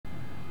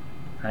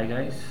Hi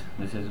guys,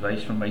 this is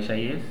Vysh from Vysh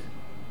IAS,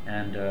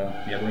 and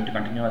we are going to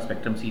continue our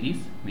spectrum series.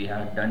 We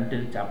have done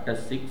till chapter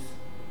 6,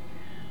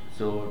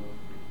 so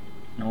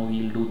now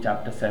we will do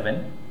chapter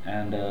 7.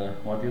 And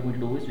what we are going to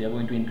do is we are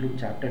going to include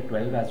chapter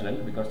 12 as well,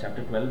 because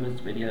chapter 12 is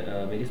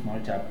very small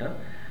chapter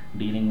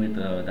dealing with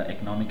the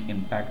economic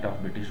impact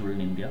of British rule in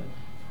India.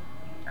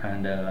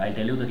 And I'll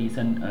tell you the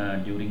reason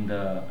during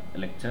the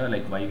lecture,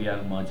 like why we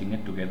are merging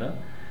it together.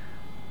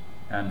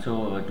 And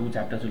so two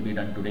chapters will be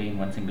done today in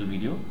one single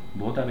video.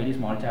 Both are very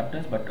small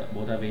chapters, but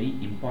both are very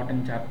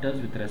important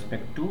chapters with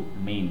respect to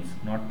mains,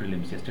 not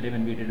prelims. Yesterday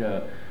when we did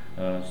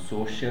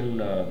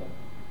social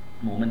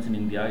movements in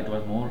India, it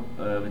was more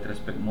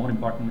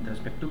important with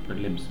respect to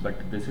prelims,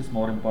 but this is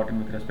more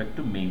important with respect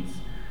to mains.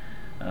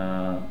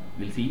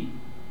 We'll see.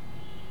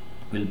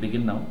 We'll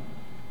begin now.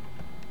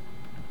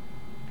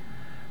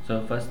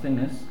 So first thing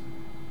is,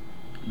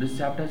 this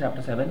chapter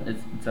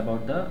 7, it's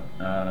about the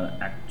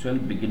actual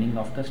beginning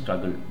of the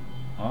struggle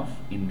of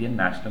Indian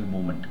national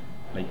movement.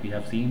 Like we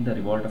have seen the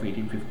revolt of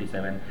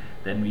 1857,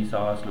 then we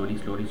saw slowly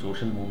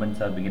social movements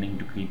are beginning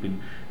to creep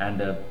in,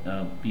 and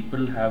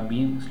people have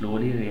been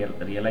slowly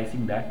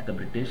realizing that the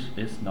British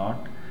is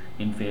not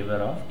in favor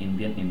of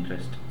Indian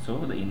interest. So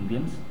the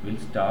Indians will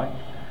start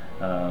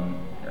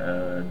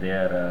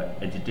their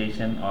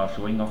agitation or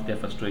showing off their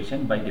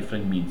frustration by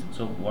different means.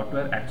 So what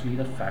were actually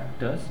the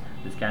factors?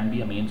 This can be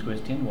a mains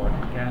question.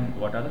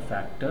 What are the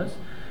factors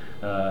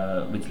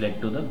which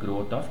led to the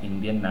growth of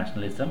Indian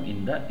nationalism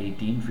in the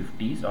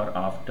 1850s or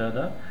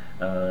after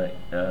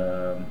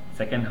the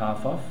second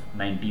half of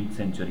 19th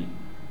century?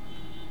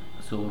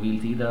 So we'll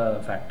see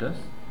the factors.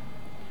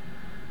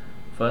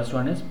 First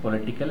one is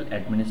political,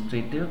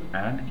 administrative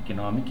and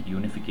economic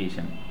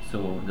unification.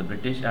 So the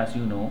British, as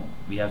you know,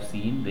 we have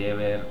seen they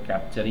were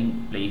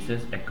capturing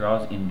places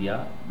across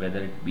India, whether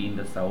it be in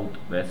the south,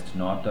 west,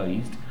 north or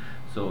east.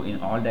 So in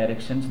all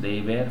directions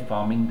they were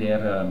forming their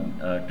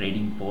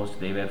trading posts,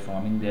 they were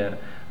forming their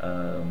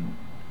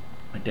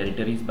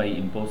territories by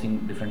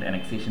imposing different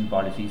annexation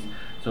policies.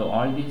 So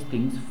all these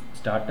things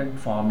started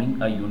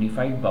forming a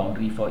unified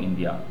boundary for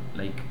India.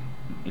 Like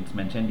it's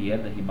mentioned here,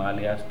 the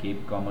Himalayas,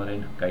 Cape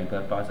Comorin,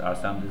 Khyber Pass,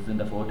 Assam. This is in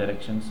the four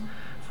directions,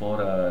 four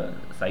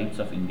sides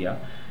of India,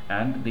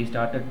 and they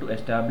started to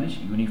establish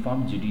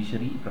uniform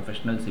judiciary,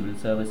 professional civil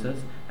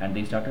services, and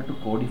they started to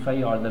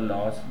codify all the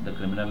laws, the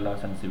criminal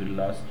laws and civil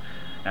laws,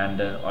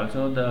 and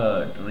also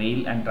the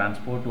rail and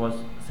transport was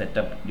set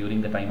up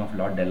during the time of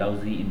Lord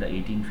Dalhousie in the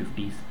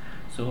 1850s.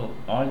 So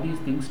all these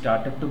things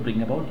started to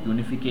bring about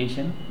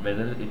unification,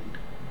 whether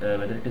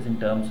it is in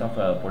terms of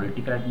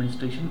political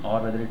administration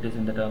or whether it is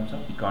in the terms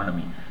of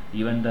economy.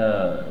 Even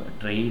the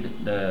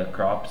trade, the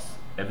crops,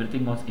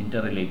 everything was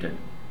interrelated.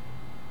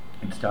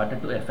 It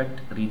started to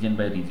affect region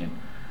by region.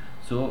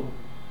 So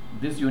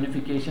this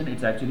unification,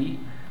 it's actually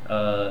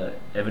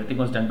everything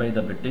was done by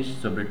the British.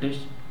 So British,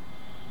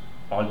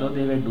 although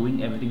they were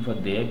doing everything for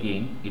their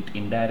gain, it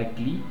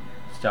indirectly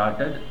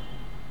started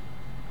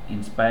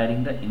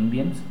inspiring the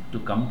Indians to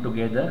come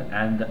together,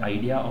 and the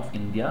idea of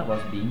India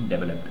was being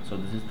developed. So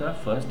this is the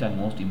first and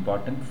most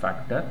important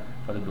factor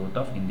for the growth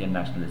of Indian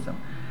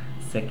nationalism.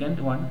 Second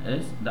one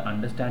is the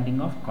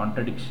understanding of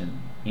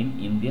contradiction in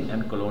Indian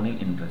and colonial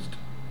interest,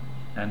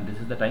 and this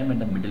is the time when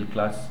the middle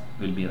class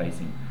will be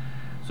rising.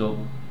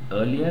 So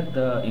earlier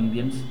the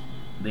Indians,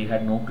 they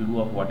had no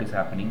clue of what is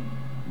happening.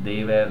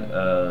 They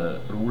were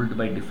ruled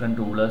by different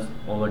rulers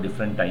over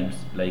different times,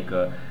 like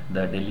the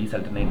Delhi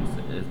Sultanate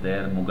is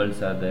there,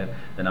 Mughals are there,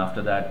 then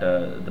after that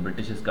the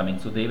British is coming.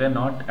 So they were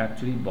not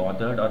actually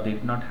bothered, or they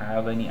did not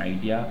have any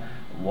idea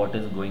what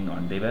is going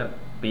on. They were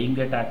paying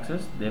their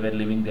taxes, they were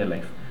living their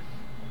life.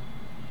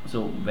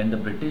 So when the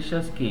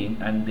Britishers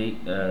came, and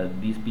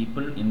these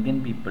people,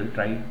 Indian people,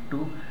 tried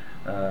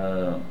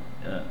to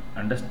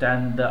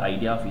understand the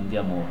idea of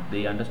India more.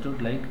 They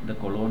understood like the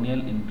colonial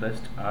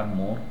interests are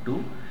more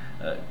to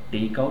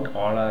take out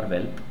all our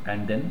wealth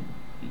and then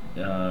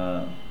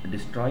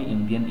destroy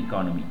Indian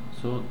economy.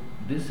 So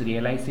this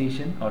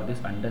realization or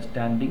this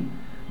understanding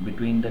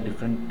between the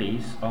different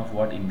tastes of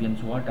what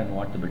Indians want and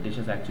what the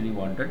Britishers actually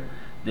wanted,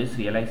 this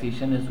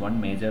realization is one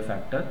major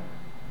factor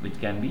which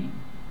can be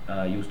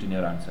used in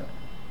your answer.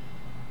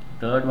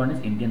 Third one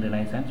is Indian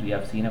Renaissance. We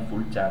have seen a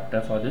full chapter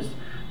for this.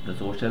 The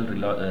social,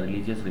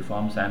 religious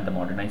reforms and the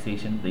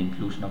modernization, the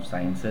inclusion of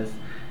sciences,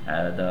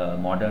 the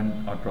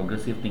modern or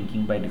progressive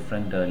thinking by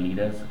different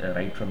leaders,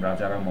 right from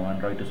Rajaram Mohan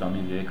Roy to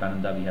Swami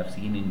Vivekananda. We have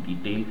seen in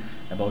detail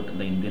about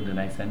the Indian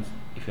Renaissance.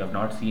 If you have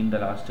not seen the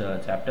last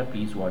chapter,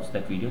 please watch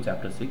that video,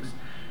 chapter 6,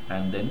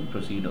 and then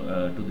proceed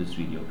to this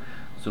video.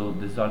 So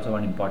this is also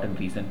an important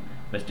reason.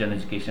 Western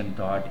education,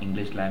 thought,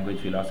 English language,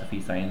 philosophy,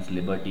 science,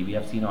 liberty. We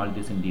have seen all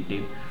this in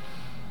detail.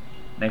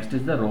 Next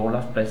is the role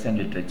of press and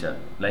literature.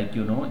 Like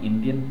you know,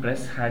 Indian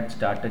press had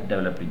started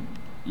developing.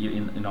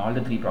 in all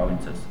the three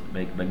provinces.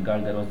 Like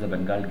Bengal, there was the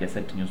Bengal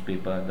Gazette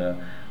newspaper. The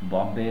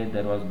Bombay,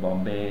 there was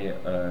Bombay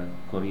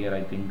Courier,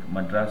 I think.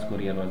 Madras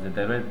Courier was there.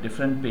 There were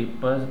different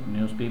papers,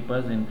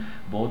 newspapers in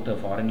both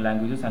foreign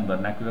languages and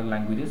vernacular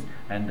languages.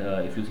 And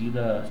if you see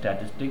the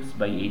statistics,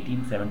 by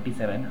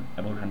 1877,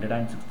 about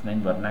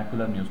 169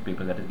 vernacular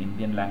newspapers, that is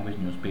Indian language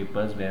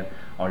newspapers, were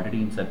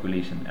already in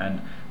circulation.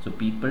 And so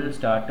people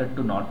started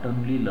to not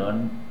only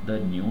learn the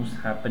news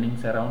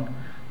happenings around,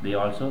 they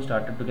also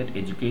started to get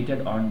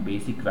educated on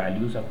basic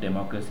values of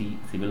democracy,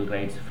 civil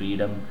rights,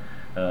 freedom,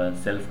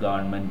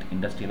 self-government,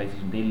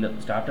 industrialization.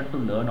 They started to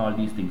learn all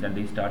these things, and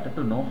they started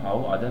to know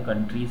how other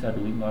countries are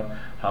doing, or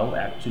how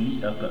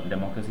actually a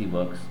democracy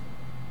works.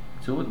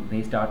 So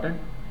they started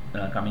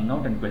coming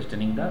out and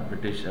questioning the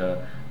British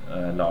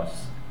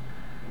laws.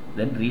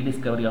 Then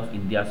rediscovery of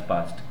India's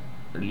past.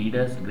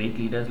 Leaders, great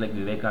leaders like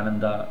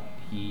Vivekananda,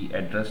 he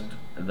addressed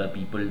the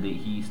people.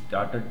 He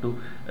started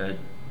to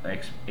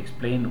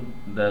explain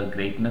the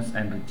greatness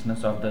and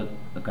richness of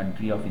the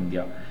country of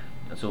India.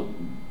 So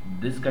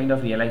this kind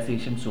of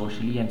realization,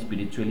 socially and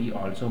spiritually,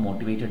 also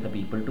motivated the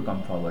people to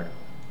come forward.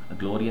 A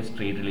glorious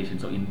trade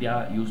relations. So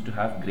India used to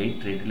have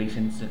great trade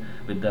relations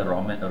with the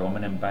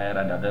Roman Empire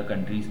and other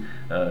countries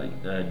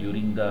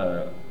during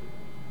the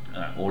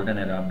olden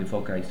era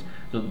before Christ.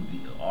 So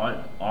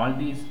all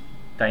these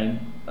time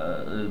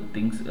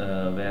things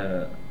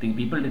where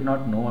people did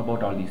not know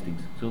about all these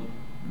things. So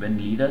when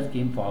leaders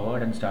came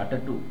forward and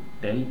started to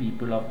tell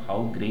people of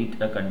how great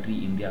a country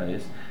India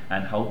is,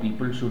 and how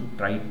people should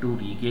try to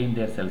regain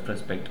their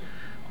self-respect,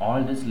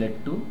 all this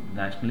led to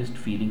nationalist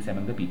feelings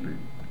among the people.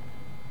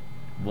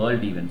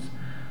 World events.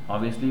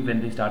 Obviously,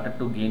 when they started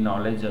to gain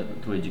knowledge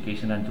through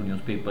education and through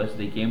newspapers,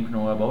 they came to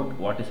know about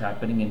what is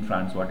happening in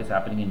France, what is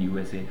happening in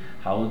USA,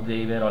 how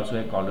they were also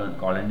a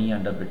colony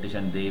under British,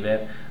 and they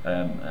were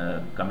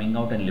coming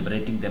out and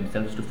liberating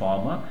themselves to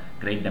form a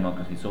great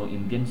democracy. So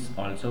Indians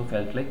also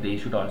felt like they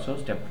should also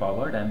step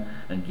forward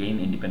and gain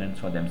independence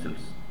for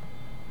themselves.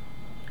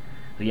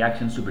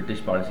 Reactions to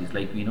British policies.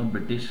 Like we know,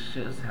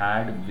 Britishers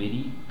had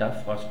very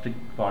tough or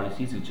strict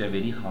policies which are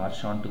very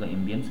harsh on to the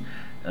Indians.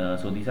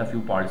 So these are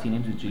few policy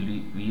names which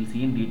we'll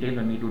see in detail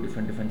when we do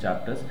different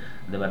chapters.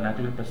 The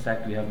Vernacular Press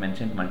Act we have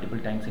mentioned multiple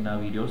times in our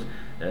videos.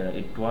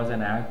 It was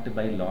an act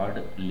by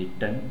Lord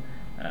Lytton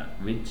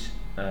which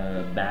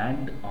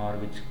banned, or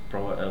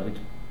which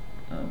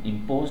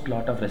imposed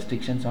lot of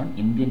restrictions on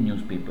Indian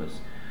newspapers.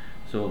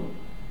 So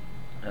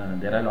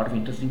there are a lot of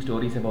interesting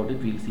stories about it.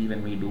 We'll see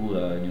when we do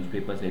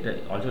newspapers later.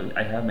 Also,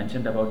 I have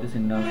mentioned about this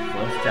in the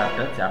first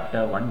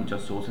chapter 1, which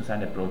was sources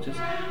and approaches.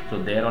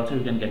 So there also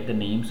you can get the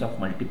names of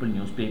multiple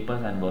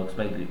newspapers and works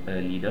by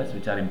leaders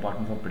which are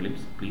important for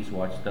prelims. Please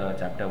watch the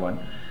chapter 1.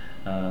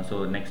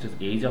 So next is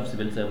age of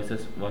civil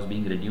services was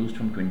being reduced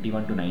from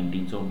 21 to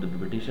 19. So the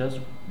Britishers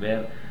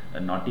were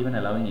not even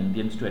allowing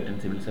Indians to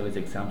attend civil service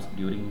exams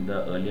during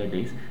the earlier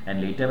days, and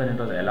later when it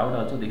was allowed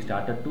also, they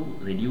started to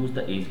reduce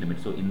the age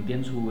limit. So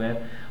Indians who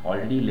were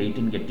already late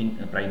in getting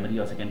primary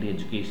or secondary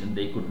education,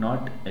 they could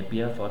not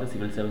appear for the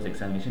civil service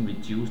examination,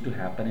 which used to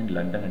happen in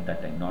London at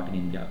that time, not in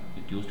India.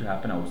 It used to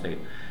happen outside.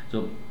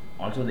 So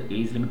also the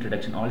age limit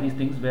reduction, all these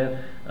things were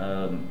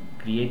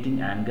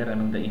creating anger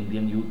among the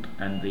Indian youth,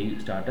 and they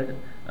started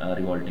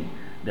revolting.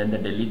 Then the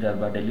Delhi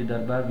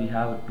Darbar, we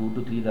have 2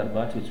 to 3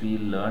 darbars which we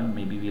will learn.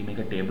 Maybe we'll make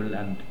a table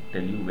and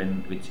tell you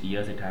which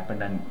years it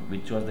happened, and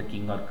which was the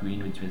king or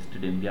queen which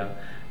visited India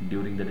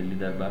during the Delhi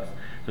Darbars.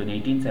 So in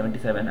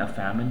 1877, a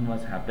famine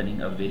was happening,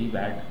 a very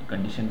bad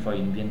condition for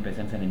Indian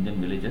peasants and Indian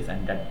villages,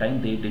 and that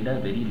time they did a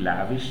very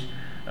lavish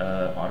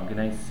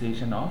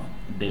organization of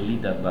Delhi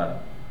Darbar.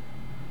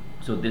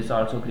 So this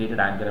also created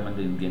anger among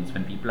the Indians.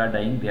 When people are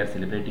dying, they are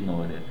celebrating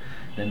over there.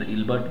 Then the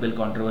Ilbert Bill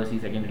controversy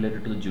is again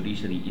related to the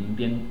judiciary.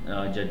 Indian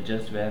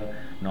judges were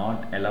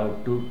not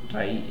allowed to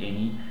try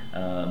any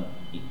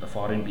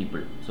foreign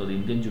people. So the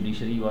Indian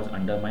judiciary was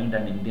undermined,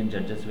 and Indian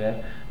judges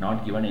were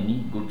not given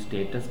any good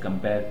status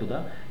compared to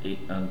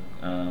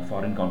the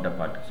foreign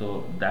counterpart.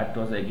 So that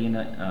was again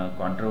a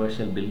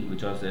controversial bill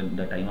which was in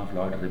the time of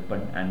Lord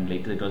Ripon, and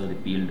later it was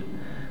repealed.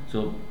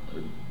 So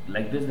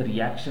like this, the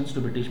reactions to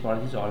British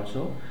policies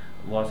also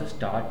was a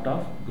start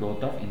of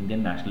growth of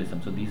Indian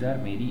nationalism. So these are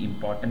very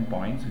important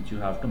points which you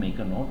have to make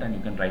a note, and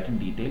you can write in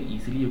detail.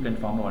 Easily you can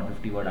form a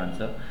 150-word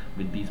answer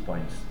with these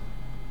points.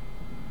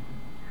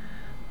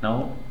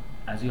 Now,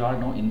 as you all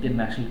know, Indian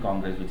National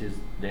Congress, which is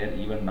there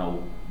even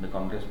now, the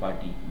Congress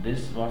party,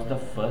 this was the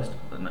first,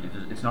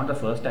 it's not the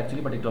first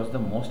actually, but it was the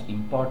most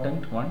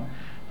important one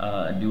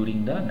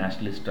during the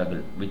nationalist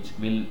struggle, which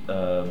will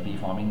be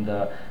forming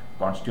the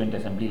Constituent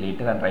Assembly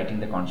later and writing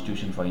the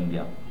constitution for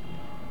India.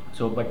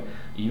 So, but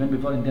even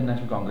before Indian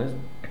National Congress,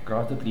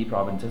 across the 3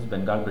 provinces,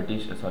 Bengal,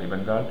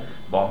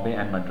 Bombay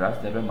and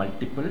Madras, there were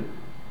multiple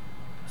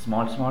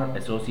small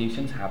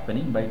associations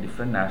happening by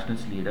different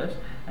nationalist leaders,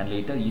 and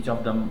later each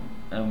of them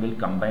will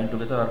combine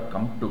together or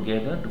come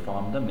together to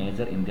form the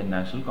major Indian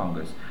National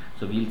Congress.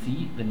 So we'll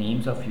see the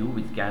names of few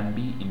which can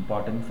be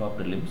important for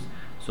prelims.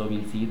 So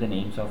we'll see the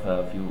names of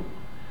a few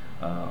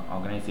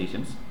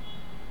organizations.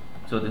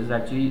 So this is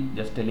actually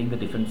just telling the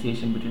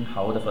differentiation between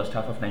how the first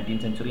half of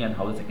 19th century and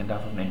how the second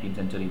half of 19th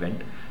century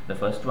went. The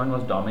first one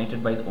was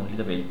dominated by only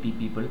the wealthy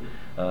people,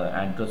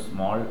 and it was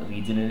small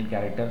regional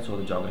character, so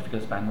the geographical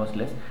span was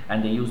less,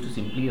 and they used to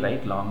simply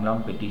write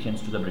long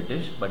petitions to the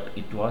British, but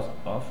it was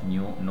of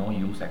no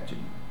use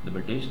actually. The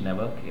British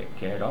never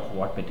cared of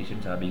what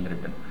petitions are being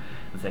written.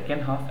 The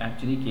second half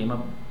actually came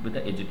up with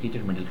the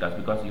educated middle class,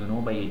 because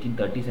by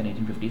 1830s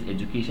and 1850s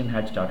education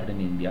had started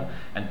in India,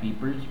 and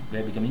people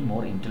were becoming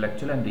more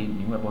intellectual, and they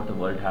knew about the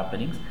world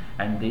happenings,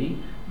 and they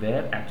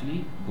were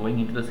actually going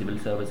into the civil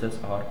services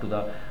or to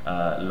the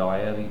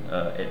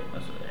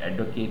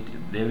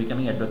advocate. They were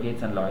becoming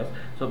advocates and lawyers.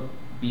 So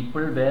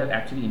people were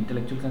actually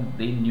intellectuals, and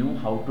they knew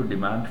how to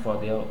demand for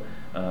their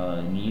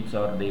needs,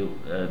 or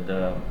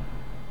the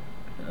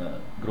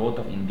growth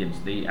of Indians.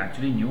 They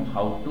actually knew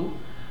how to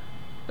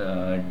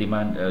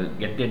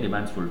get their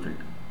demands fulfilled.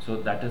 So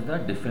that is the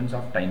difference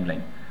of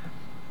timeline.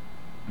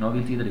 Now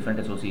we'll see the different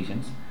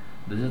associations.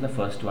 This is the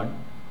first one.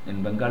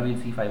 In Bengal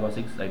we'll see 5 or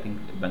 6. I think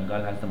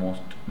Bengal has the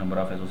most number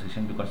of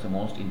associations, because the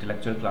most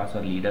intellectual class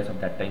or leaders of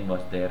that time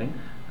was there in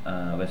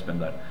West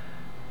Bengal.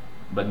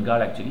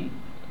 Bengal actually,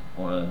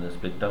 the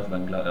split of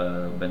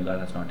Bengal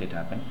has not yet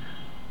happened.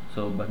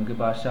 So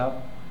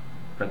Bangabhasha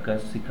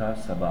Prakasika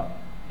Sabha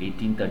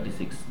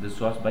 1836. This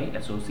was by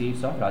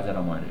associates of Raja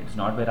Ramohun. It's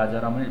not by Raja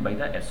Ramohun, it's by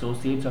the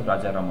associates of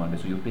Raja Ramohun.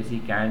 So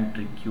UPSC can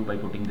trick you by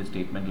putting this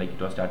statement like it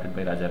was started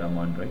by Raja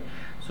Ramohun, right?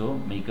 So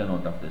make a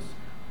note of this.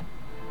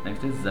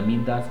 Next is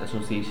Zamindars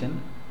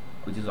Association,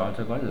 which is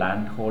also called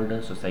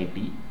Landholder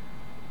Society.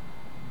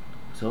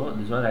 So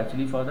this was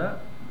actually for the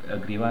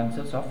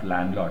grievances of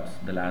landlords.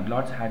 The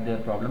landlords had their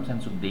problems,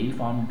 and so they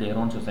formed their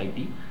own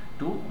society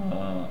to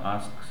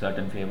ask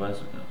certain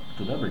favors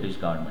to the British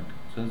government.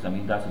 So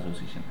Zamindars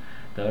Association.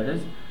 Third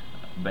is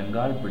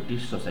Bengal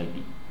British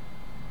Society,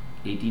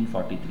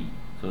 1843.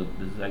 So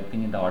this is, I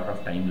think, in the order of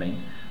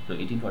timeline. So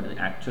 1840, the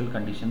actual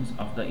conditions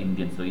of the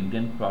Indians. So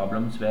Indian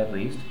problems were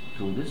raised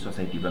through this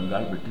society,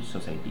 Bengal British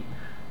Society.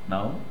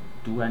 Now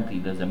 2 and 3,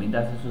 the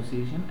Zamindars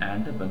Association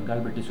and the Bengal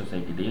British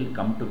Society, they will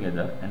come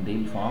together and they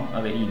will form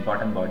a very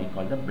important body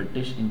called the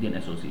British Indian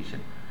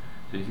Association.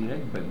 So you see,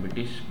 right,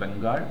 British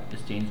Bengal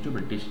is changed to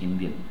British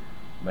Indian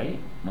by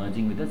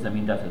merging with the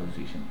Zamindars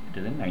Association. It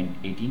is in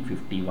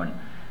 1851,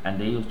 and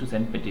they used to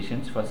send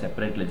petitions for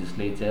separate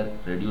legislature,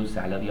 reduce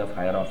salary of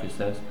higher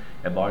officers,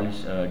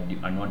 abolish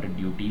unwanted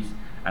duties,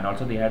 and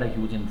also they had a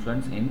huge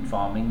influence in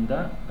forming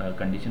the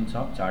conditions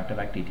of Charter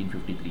Act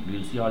 1853. We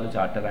will see all the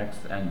Charter Acts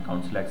and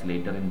Council Acts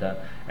later in the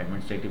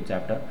administrative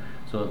chapter.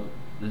 So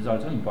this is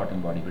also an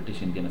important body,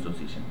 British Indian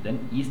Association.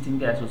 Then East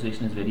India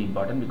Association is very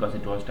important because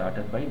it was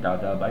started by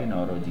Dadabhai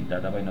Naoroji.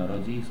 Dadabhai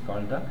Naoroji is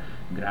called the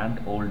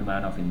Grand Old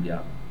Man of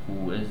India, who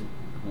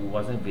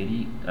was a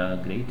very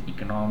great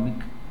economic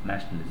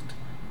nationalist.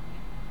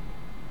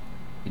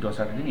 It was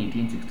started in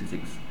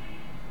 1866.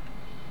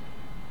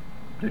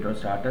 It was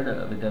started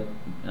with a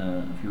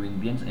few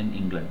Indians in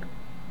England.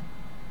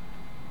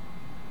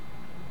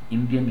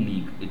 Indian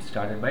League, it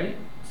started by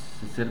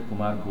Sir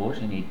Kumar Ghosh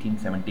in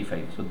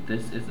 1875. So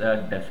this is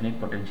a definite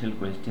potential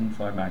question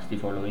for match the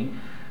following.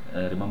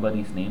 Remember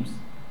these names: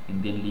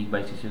 Indian League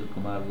by Sir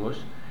Kumar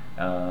Ghosh,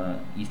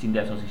 East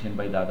India Association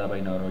by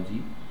Dadabhai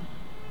Naoroji,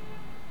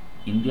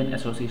 Indian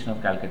Association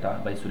of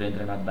Calcutta by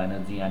Surendranath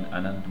Banerjee and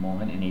Anand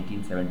Mohan in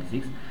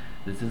 1876.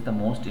 This is the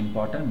most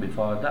important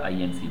before the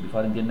INC,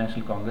 before Indian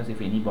National Congress.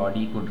 If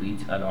anybody could reach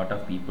a lot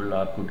of people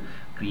or could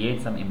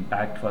create some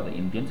impact for the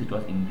Indians, it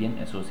was Indian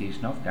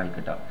Association of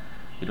Calcutta.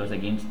 It was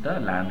against the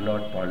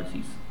landlord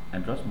policies,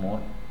 and it was more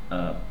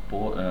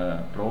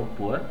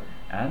pro-poor,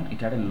 and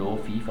it had a low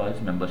fee for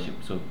its membership.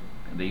 So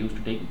they used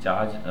to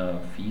charge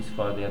fees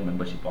for their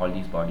membership, all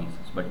these bodies,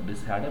 but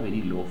this had a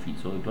very low fee,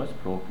 so it was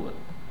pro-poor.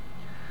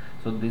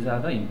 So these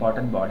are the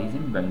important bodies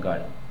in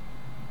Bengal.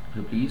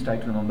 So please try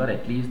to remember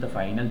at least the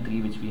final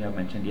 3 which we have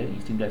mentioned here: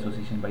 East India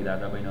Association by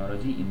Dadabhai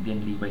Naoroji,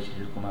 Indian League by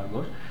Shishir Kumar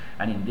Ghosh,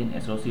 and Indian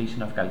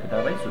Association of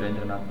Calcutta by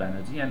Surendranath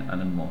Banerjee and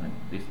Anand Mohan.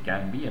 This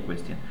can be a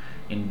question.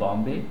 In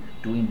Bombay,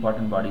 2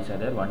 important bodies are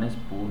there. One is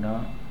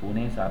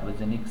Pune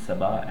Sarvajanik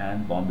Sabha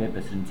and Bombay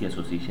Presidency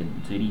Association.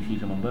 It's very easy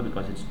to remember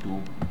because it's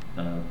 2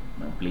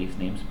 place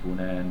names, Pune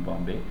and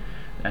Bombay.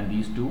 And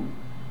these 2,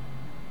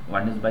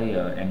 one is by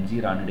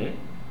M.G. Ranade.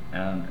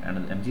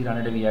 And M.G.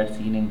 Ranade we had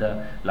seen in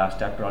the last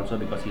chapter also,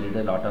 because he did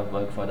a lot of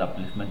work for the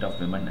upliftment of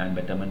women and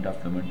betterment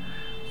of women.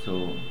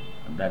 So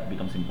that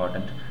becomes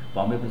important.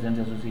 Bombay Presidents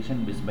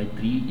Association is by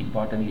 3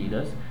 important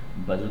leaders: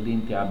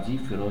 Badruddin Tyabji,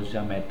 Firoz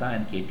Shah Mehta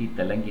and K.T.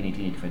 Telang in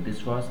 1885.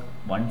 This was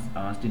once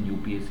asked in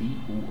UPSC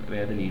who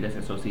were the leaders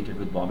associated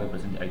with Bombay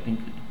Presidents. I think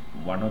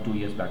 1 or 2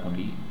 years back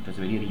only. It was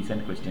a very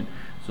recent question.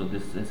 So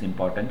this is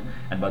important.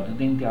 And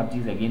Badruddin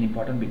Tyabji is again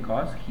important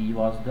because he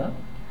was the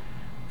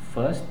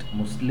first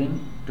Muslim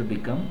to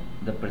become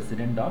the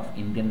president of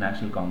Indian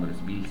National Congress.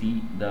 We'll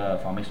see the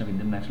formation of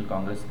Indian National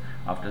Congress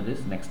after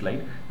this next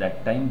slide.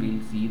 That time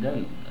we'll see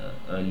the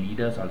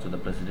leaders also, the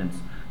presidents.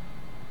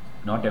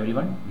 Not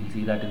everyone, we'll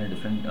see that in a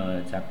different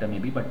chapter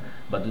maybe, but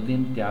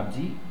Badruddin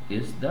Tyabji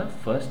is the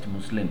first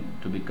Muslim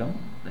to become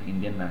the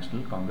Indian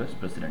National Congress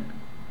president.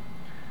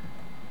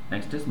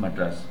 Next is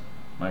Madras.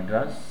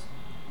 Madras,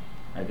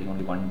 I think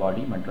only one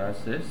body.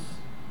 Madras is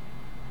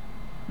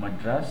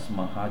Madras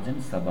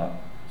Mahajan Sabha.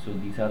 So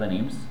these are the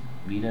names: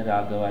 Veera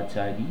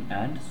Raghavachari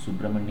and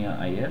Subramanya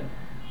Iyer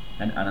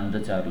and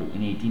Anandacharlu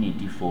in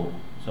 1884.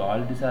 So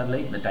all these are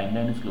like, the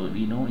timeline is close.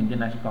 We know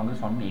Indian National Congress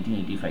formed in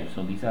 1885.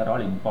 So these are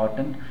all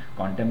important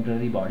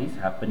contemporary bodies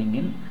happening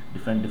in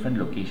different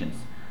locations.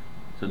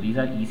 So these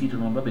are easy to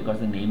remember because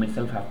the name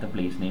itself have the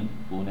place name,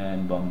 Pune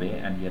and Bombay,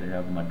 and here you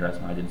have Madras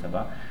Mahajan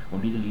Sabha.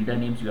 Only the leader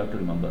names you have to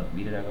remember: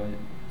 Veera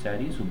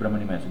Raghavachari,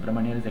 Subramanya.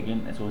 Subramanya is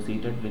again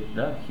associated with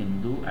the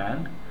Hindu,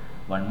 and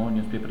one more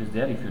newspaper is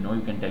there. If you know,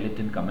 you can tell it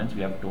in comments.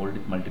 We have told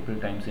it multiple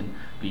times in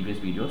previous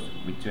videos,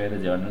 which were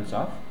the journals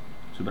of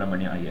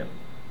Subramanya Iyer.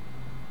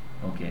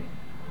 Okay,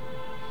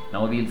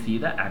 now we will see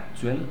the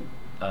actual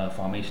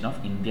formation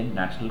of Indian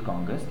National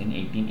Congress in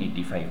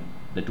 1885.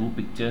 The two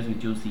pictures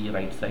which you see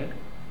right side,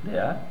 they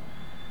are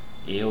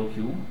A.O.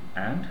 Hume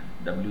and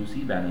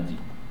W.C. Banerjee.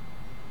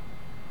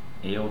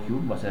 A.O.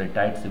 Hume was a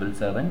retired civil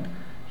servant.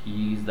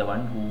 He is the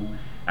one who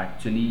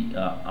actually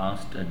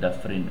asked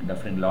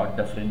Dufferin. Lord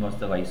Dufferin was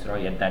the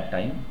viceroy at that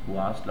time, who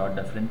asked Lord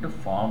Dufferin to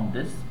form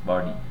this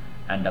body.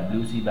 And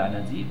W.C.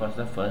 Banerjee was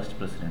the first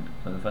president.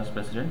 So the first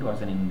president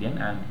was an Indian,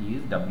 and he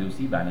is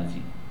W.C.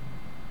 Banerjee.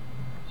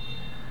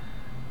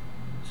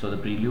 So the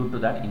prelude to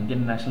that,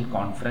 Indian National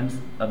Conference,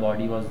 a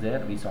body was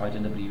there. We saw it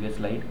in the previous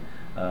slide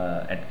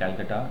at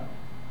Calcutta.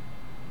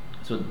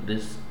 So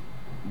this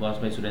was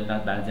by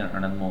Surendranath Banerjee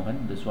and Anand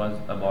Mohan. This was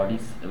a body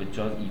which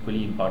was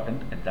equally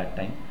important at that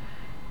time.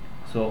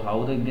 So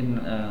how the Indian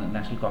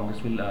National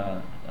Congress will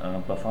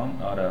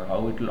perform, or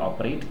how it will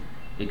operate?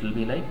 It will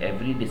be like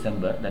every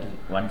December, that is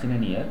once in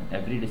a year,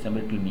 every December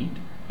it will meet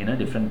in a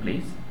different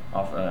place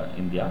of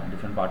India,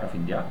 different part of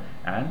India,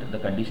 and the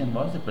condition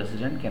was the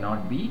president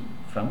cannot be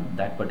from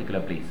that particular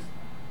place.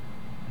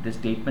 This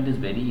statement is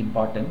very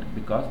important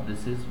because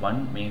this is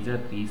one major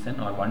reason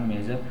or one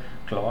major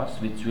clause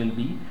which will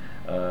be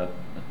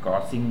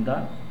causing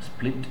the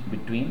split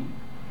between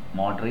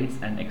moderates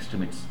and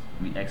extremists.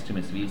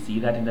 We'll see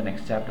that in the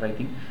next chapter, I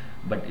think,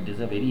 but it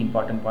is a very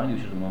important point. You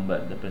should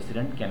remember, the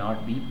president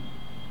cannot be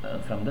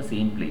from the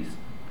same place.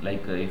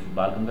 Like if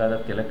Bal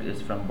Gangadhar Tilak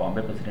is from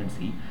Bombay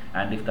Presidency,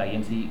 and if the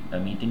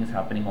INC meeting is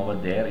happening over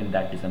there in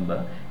that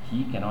December,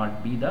 he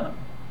cannot be the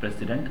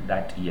president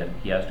that year.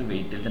 He has to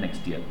wait till the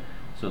next year.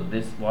 So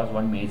this was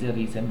one major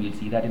reason. We'll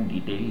see that in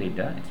detail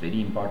later. It's very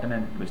important,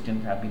 and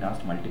questions have been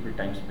asked multiple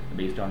times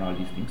based on all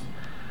these things.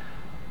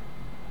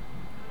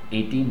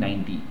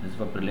 1890, this is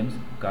for prelims.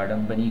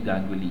 Kadambani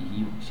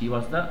Ganguly, she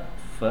was the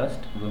first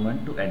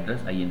woman to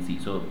address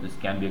INC. So this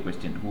can be a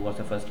question: who was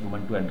the first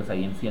woman to address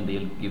INC? And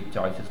they'll give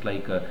choices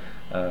like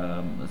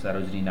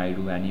Sarojini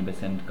Naidu, Annie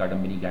Besant,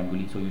 Kadambani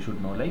Ganguly. So you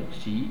should know, like,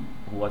 she,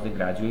 who was a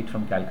graduate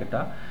from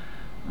Calcutta,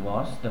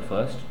 was the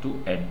first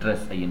to address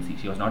INC.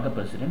 She was not the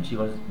president, she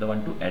was the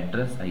one to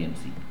address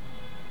INC.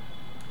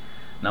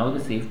 Now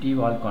the safety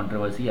valve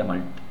controversy, a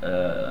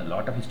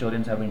lot of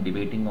historians have been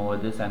debating over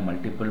this, and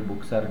multiple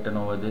books are written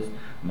over this,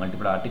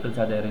 multiple articles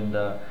are there in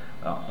the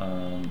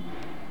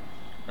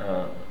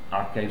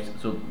archives.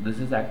 So this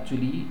is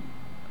actually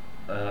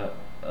a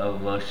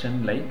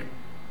version like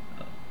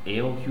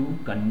A.O. Hume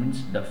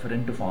convinced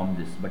Dufferin to form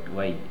this. But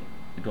why?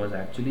 It was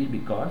actually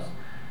because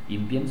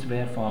Indians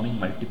were forming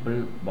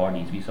multiple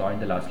bodies. We saw in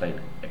the last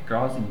slide,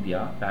 across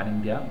India,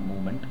 pan-India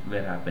movement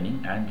were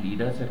happening, and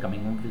leaders were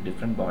coming up with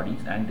different bodies,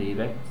 and they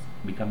were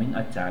becoming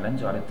a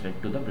challenge or a threat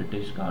to the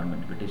British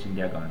government, British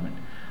India government.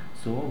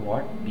 So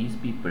what these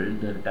people,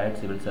 the retired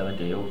civil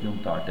servant A.O. Hume,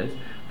 thought is,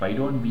 why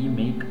don't we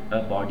make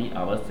a body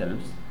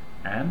ourselves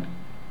and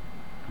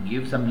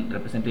give some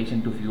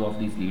representation to few of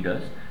these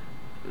leaders,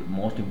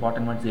 most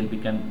important ones, we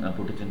can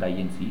put it in the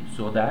INC,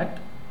 so that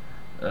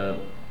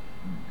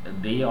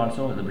they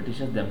also, the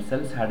Britishers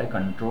themselves, had a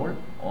control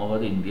over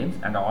the Indians,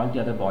 and all the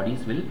other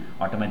bodies will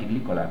automatically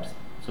collapse.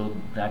 So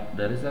that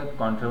there is a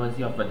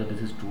controversy of whether this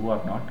is true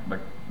or not, but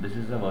this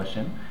is a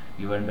version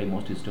given by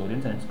most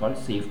historians, and it's called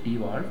safety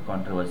valve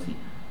controversy.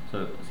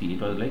 So see,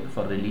 it was like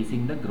for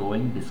releasing the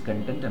growing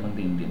discontent among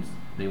the Indians.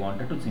 They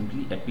wanted to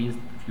simply appease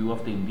few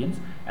of the Indians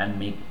and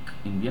make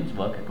Indians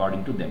work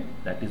according to them.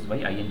 That is why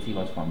INC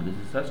was formed. This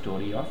is a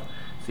story of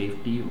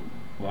safety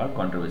valve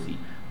controversy.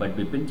 But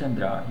Bipin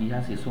Chandra, he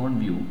has his own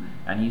view,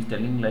 and he is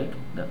telling like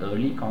the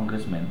early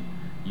congressmen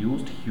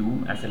used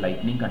Hume as a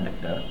lightning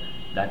conductor,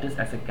 that is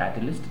as a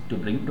catalyst to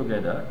bring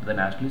together the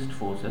nationalist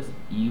forces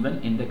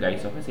even in the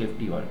guise of a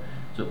safety valve.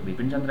 So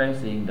Bipin Chandra is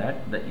saying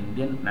that the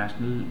Indian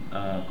National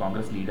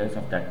Congress leaders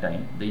of that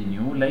time, they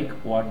knew like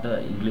what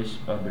the English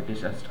or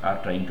British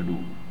are trying to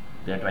do.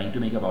 They are trying to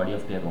make a body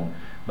of their own.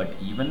 But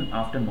even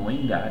after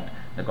knowing that,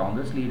 the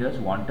Congress leaders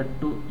wanted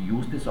to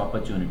use this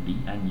opportunity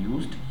and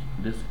used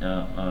this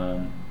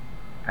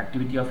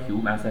activity of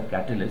Hume as a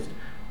catalyst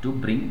to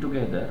bring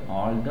together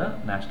all the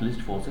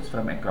nationalist forces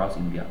from across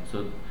India.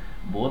 So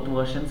Both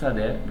versions are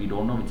there. We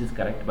don't know which is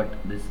correct, but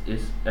this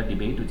is a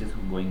debate which is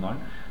going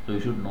on. So you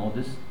should know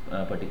this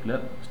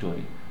particular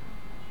story.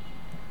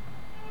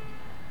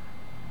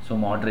 So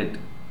moderate.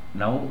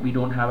 Now we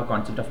don't have a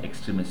concept of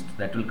extremists.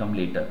 That will come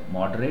later.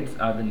 Moderates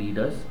are the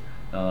leaders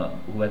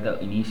who were the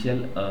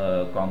initial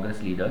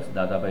Congress leaders: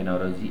 Dadabhai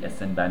Naoroji,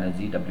 S.N.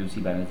 Banerjee,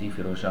 W.C. Banerjee,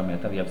 Firoz Shah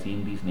Mehta. We have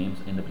seen these names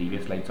in the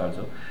previous slides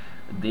also.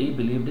 They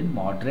believed in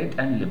moderate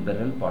and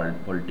liberal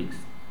politics.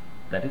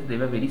 That is, they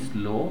were very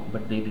slow,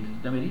 but they did it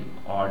in a very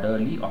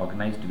orderly,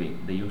 organized way.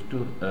 They used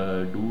to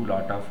do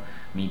lot of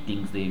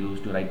meetings. They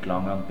used to write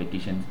long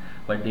petitions,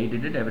 but they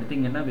did it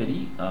everything in a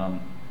very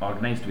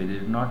organized way. They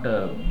did not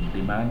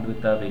demand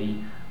with a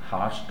very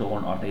harsh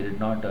tone, or they did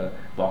not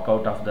walk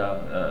out of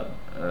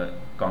the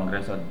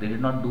Congress, or they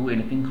did not do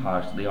anything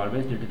harsh. They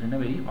always did it in a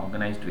very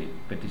organized way.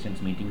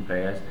 Petitions, meeting,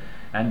 prayers.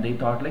 And they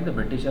thought like the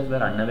Britishers were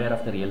unaware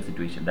of the real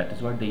situation. That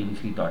is what they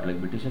initially thought.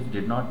 Like Britishers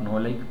did not know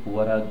like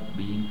poor are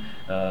being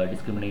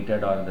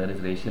discriminated, or there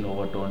is racial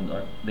overtone,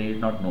 or they did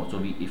not know.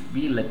 So if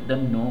we let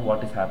them know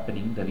what is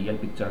happening, the real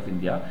picture of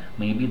India,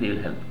 maybe they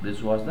will help.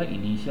 This was the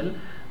initial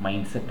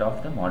mindset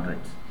of the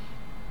moderates.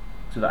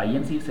 So the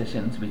INC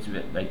sessions, which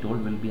I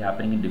told will be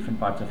happening in different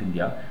parts of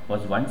India,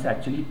 was once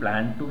actually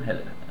planned to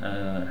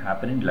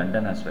happen in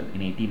London as well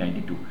in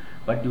 1892.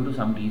 But due to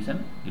some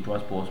reason, it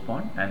was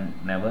postponed and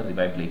never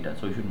revived later.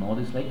 So you should know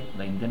this, like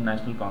the Indian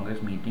National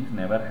Congress meetings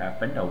never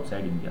happened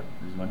outside India.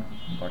 This is one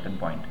important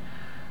point.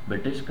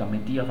 British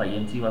Committee of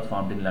INC was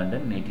formed in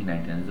London in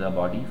 1819. This is a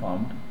body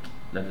formed,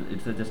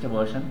 it's just a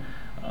version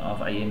of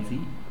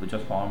INC which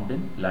was formed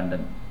in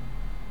London.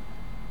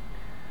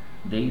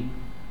 They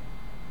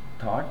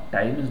thought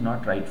time is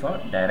not right for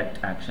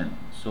direct action,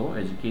 so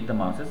educate the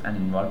masses and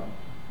involve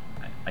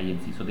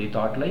INC. So they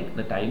thought like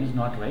the time is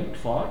not right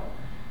for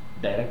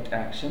direct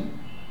action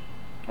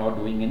or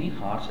doing any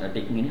harsh,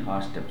 taking any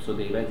harsh steps. So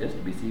they were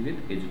just busy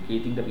with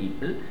educating the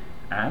people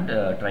and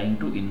trying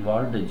to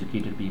involve the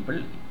educated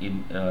people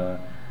in the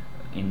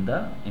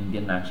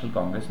Indian National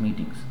Congress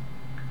meetings.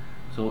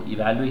 So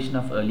evaluation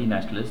of early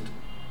nationalists.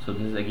 So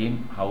this is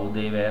again how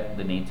they were,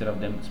 the nature of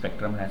them.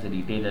 Spectrum has a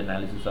detailed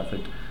analysis of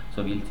it.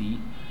 So we'll see.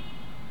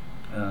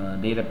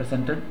 They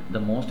represented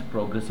the most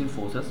progressive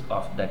forces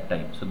of that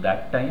time. So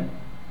that time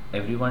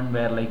everyone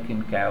were like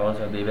in chaos,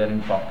 or they were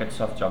in pockets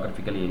of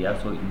geographical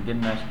areas. So Indian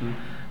National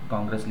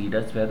Congress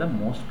leaders were the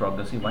most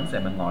progressive ones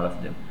among all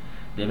of them.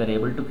 They were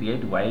able to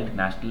create wild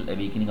national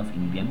awakening of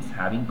Indians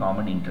having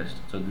common interest.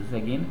 So this is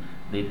again,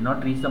 they did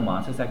not reach the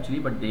masses actually,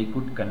 but they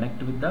could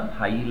connect with the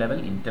high level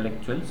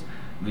intellectuals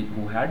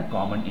who had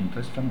common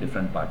interest from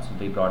different parts. So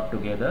they brought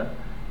together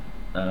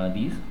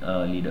these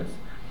leaders.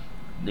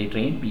 They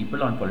trained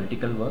people on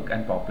political work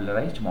and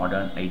popularized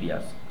modern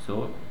ideas.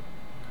 So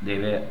they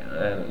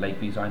were, like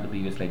we saw in the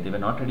previous slide, they were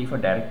not ready for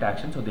direct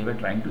action, so they were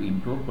trying to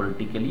improve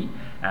politically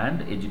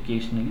and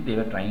educationally. They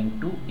were trying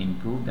to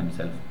improve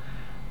themselves.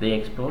 They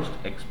exposed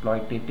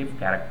exploitative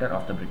character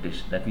of the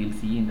British, that we'll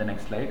see in the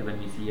next slide when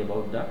we see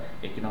about the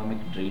economic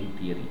drain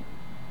theory.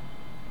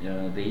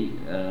 They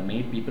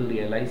made people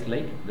realize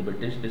like the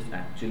British is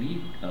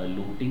actually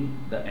looting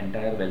the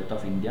entire wealth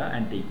of India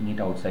and taking it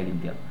outside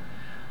India.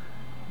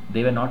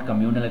 They were not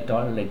communal at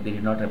all, like they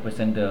did not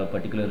represent a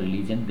particular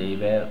religion. They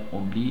were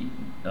only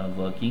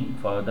working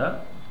for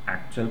the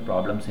actual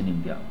problems in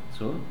India.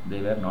 So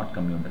they were not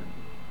communal.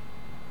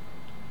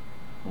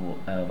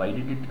 Why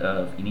did it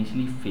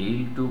initially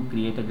fail to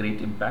create a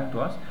great impact?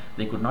 Was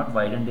they could not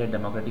widen their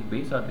democratic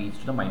base or reach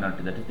to the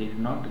minority. That is, they did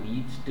not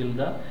reach till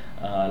the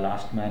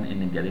last man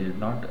in India. They did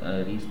not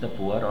reach the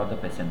poor or the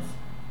peasants.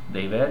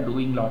 They were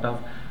doing lot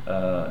of,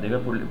 they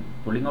were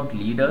pulling out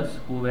leaders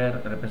who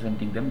were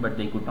representing them, but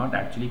they could not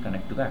actually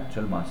connect to the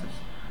actual masses.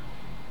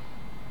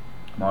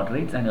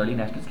 Moderates and early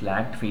nationalists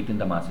lacked faith in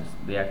the masses.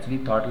 They actually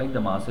thought like the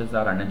masses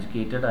are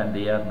uneducated and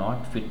they are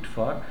not fit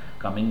for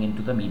coming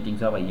into the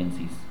meetings of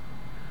INCs.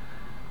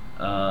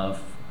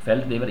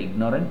 Felt they were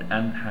ignorant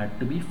and had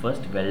to be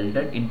first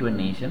welded into a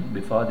nation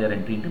before their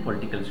entry into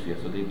political sphere.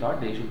 So they thought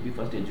they should be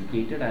first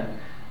educated and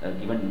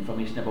given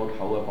information about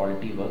how a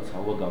polity works,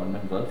 how a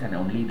government works, and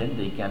only then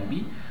they can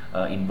be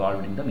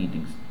involved in the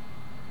meetings.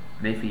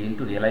 They failed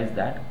to realize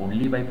that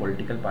only by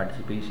political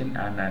participation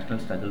and national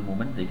struggle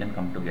movement they can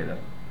come together.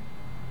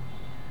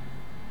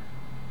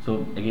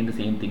 So again the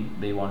same thing,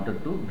 they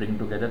wanted to bring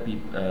together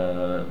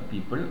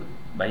people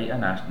by a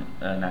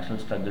national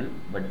struggle,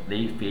 but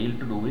they failed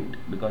to do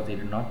it because they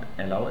did not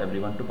allow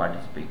everyone to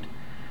participate.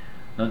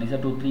 Now these are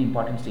 2-3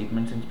 important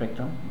statements in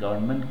Spectrum.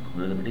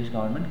 The British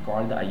government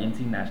called the INC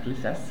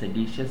nationalists as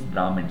seditious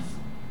Brahmins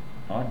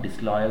or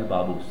disloyal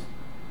Babus,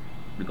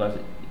 because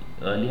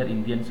earlier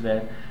Indians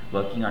were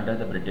working under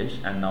the British,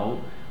 and now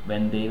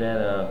when they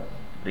were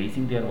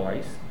raising their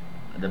voice,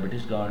 the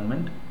British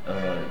government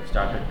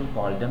started to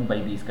call them by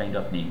these kind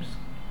of names.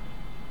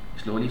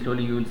 Slowly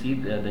you will see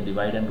the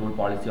divide and rule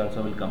policy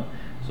also will come.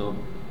 So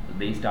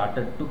they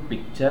started to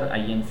picture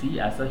INC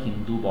as a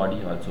Hindu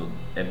body also.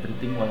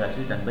 Everything was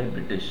actually done by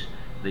British.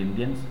 The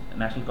Indian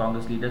National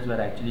Congress leaders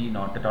were actually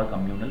not at all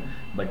communal,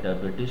 but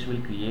British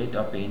will create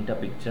or paint a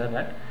picture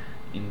that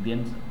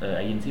Indians,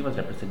 INC was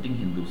representing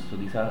Hindus. So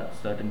these are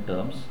certain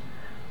terms.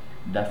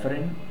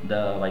 Dufferin,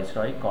 the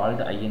viceroy, called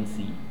the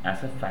INC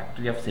as a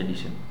factory of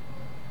sedition.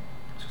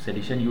 So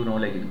sedition, you know,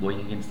 like going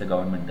against the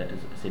government, that is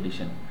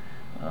sedition.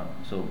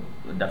 So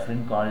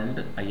Dufferin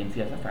called INC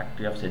as a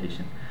factory of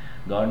sedition.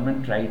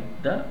 Government tried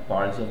the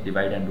policy of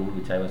divide and rule,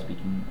 which I was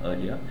speaking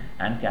earlier,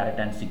 and carrot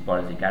and stick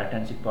policy. Carrot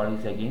and stick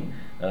policy, again,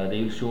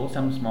 they will show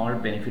some small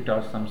benefit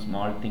or some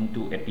small thing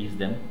to appease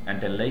them and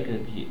tell like,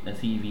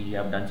 see, we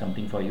have done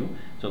something for you.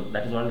 So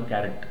that is all the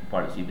carrot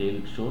policy. They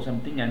will show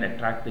something and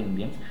attract the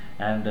Indians,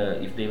 and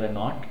if they were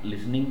not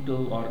listening to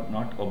or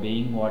not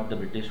obeying what the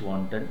British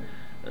wanted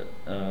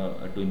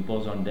to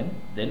impose on them,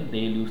 then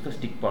they will use the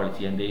stick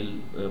policy, and they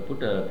will put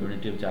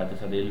punitive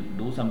charges, or they will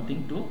do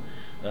something to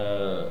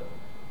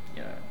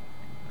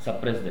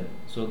suppress them.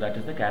 So that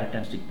is the carrot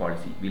and stick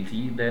policy. We'll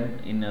see then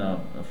in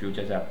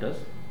future chapters.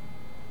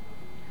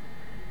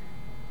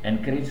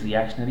 Encourage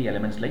reactionary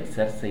elements like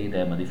Sir Syed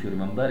Ahmad. If you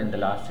remember in the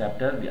last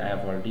chapter, I have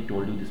already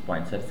told you this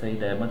point. Sir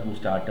Syed Ahmad, who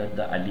started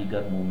the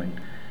Aligarh movement,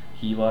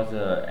 he was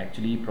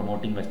actually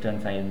promoting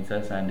Western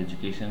sciences and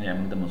education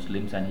among the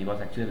Muslims, and he was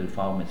actually a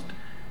reformist.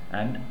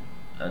 And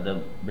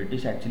the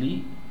British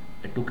actually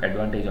took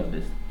advantage of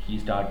this. He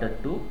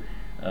started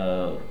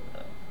to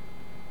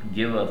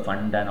give a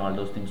fund and all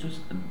those things to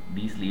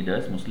these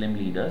leaders, Muslim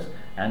leaders,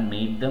 and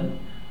made them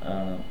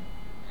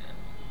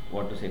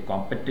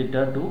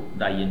competitor to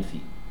the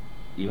INC.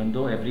 Even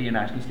though every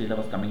nationalist leader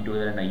was coming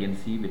together in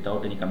INC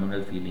without any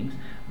communal feelings,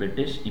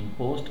 British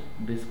imposed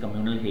this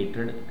communal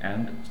hatred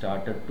and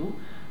started to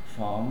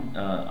form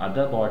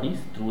other bodies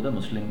through the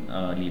Muslim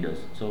leaders.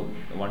 So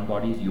one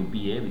body is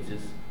UPA, which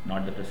is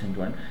not the present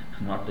one,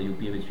 not the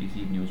UPA which we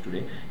see in news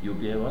today.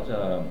 UPA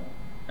was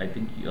I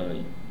think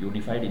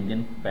Unified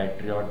Indian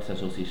Patriots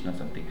Association or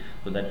something.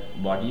 So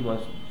that body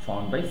was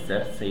formed by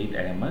Sir Syed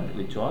Ahmad,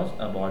 which was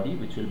a body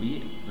which will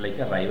be like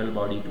a rival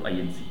body to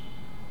INC.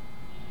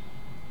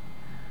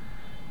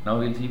 Now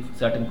we'll see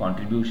certain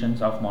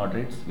contributions of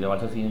moderates. We have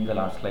also seen in the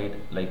last slide,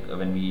 like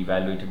when we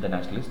evaluated the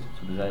nationalists.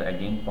 So these are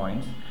again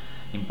points,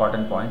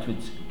 important points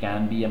which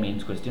can be a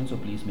mains question. So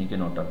please make a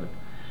note of it.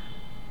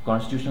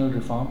 Constitutional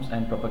reforms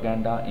and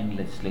propaganda in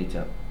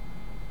legislature.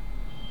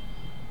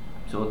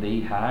 So they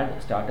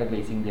had started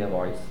raising their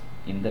voice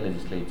in the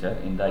legislature,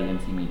 in the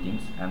INC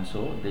meetings, and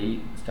so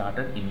they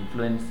started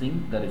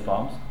influencing the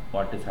reforms,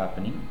 what is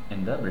happening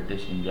in the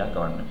British India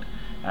government.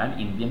 And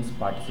Indians'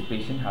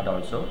 participation had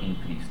also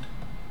increased.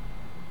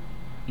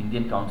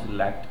 Indian Council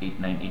Act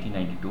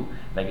 1892,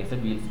 like I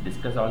said, we'll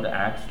discuss all the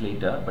acts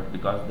later, but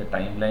because the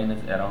timeline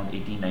is around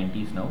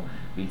 1890s now,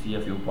 we'll see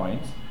a few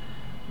points.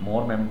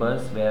 More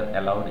members were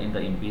allowed in the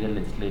Imperial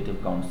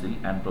Legislative Council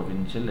and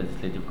Provincial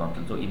Legislative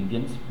Council. So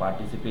Indians'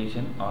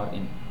 participation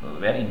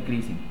were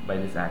increasing by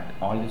this act.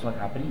 All this was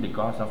happening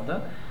because of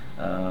the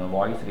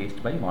voice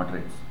raised by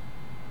moderates.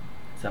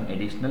 Some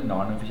additional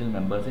non-official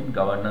members in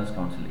Governors'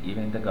 Council.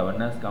 Even in the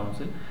Governors'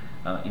 Council,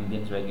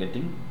 Indians were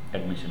getting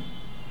admission.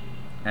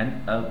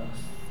 And a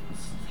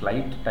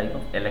slight type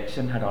of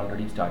election had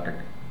already started.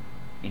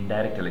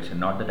 Indirect election,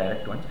 not the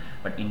direct ones,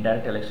 but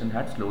indirect election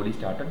had slowly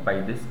started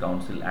by this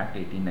Council Act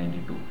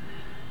 1892.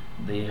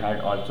 They had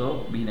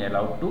also been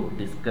allowed to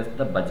discuss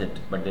the budget,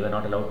 but they were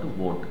not allowed to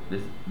vote.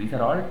 These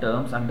are all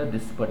terms under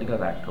this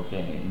particular act, okay,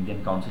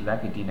 Indian Council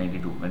Act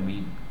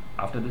 1892.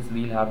 After this,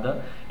 we'll have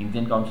the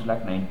Indian Council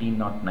Act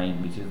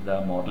 1909, which is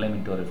the Morley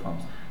Minto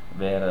reforms,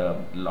 where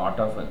a lot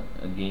of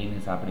gain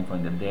is happening for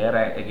India.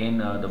 There again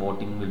the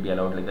voting will be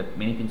allowed, like that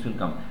many things will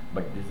come,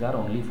 but these are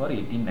only for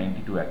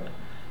 1892 Act.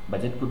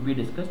 Budget could be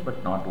discussed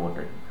but not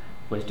voted.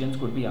 Questions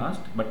could be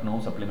asked but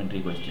no supplementary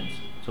questions.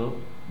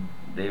 So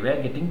they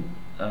were getting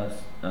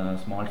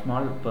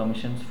small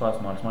permissions for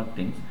small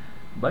things,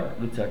 but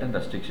with certain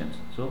restrictions.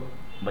 So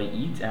by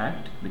each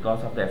act,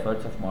 because of the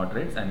efforts of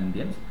moderates and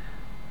Indians,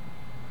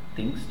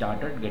 things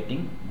started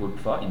getting good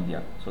for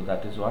India. So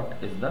that is what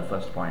is the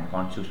first point: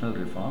 constitutional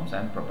reforms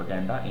and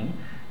propaganda in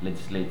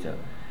legislature.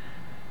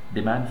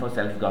 Demand for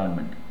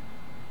self-government.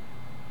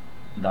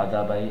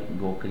 Dadabhai,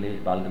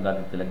 Gokhale, Bal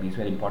Gangadhar Tilak, these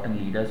were important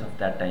leaders of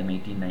that time,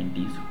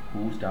 1890s,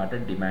 who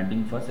started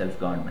demanding for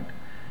self-government.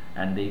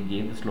 And they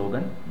gave the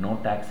slogan, no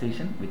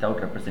taxation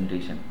without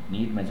representation,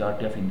 need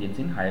majority of Indians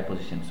in higher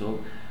positions. So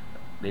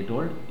they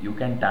told, you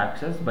can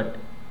tax us, but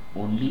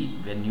only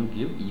when you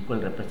give equal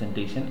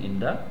representation in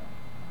the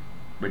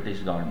British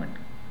government.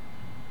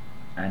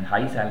 And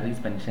high salaries,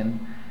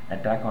 pension,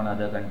 attack on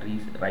other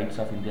countries, rights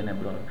of Indian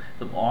abroad.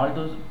 So all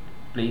those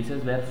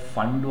places where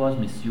fund was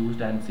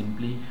misused and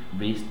simply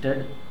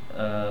wasted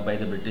by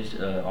the British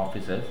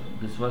officers,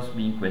 this was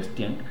being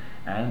questioned,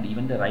 and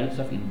even the rights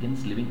of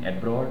Indians living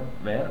abroad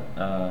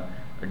were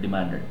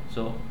demanded.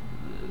 So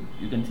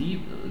you can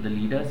see the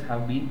leaders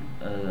have been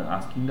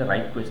asking the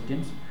right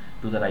questions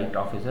to the right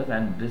officers,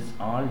 and this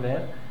all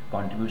were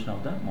contribution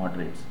of the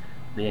moderates.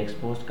 They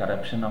exposed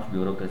corruption of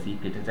bureaucracy,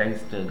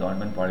 criticized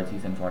government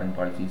policies and foreign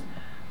policies,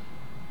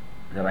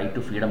 the right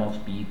to freedom of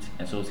speech,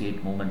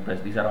 associate, movement,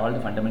 press. These are all the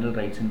fundamental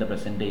rights in the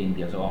present day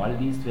India. So all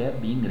these were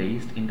being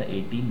raised in the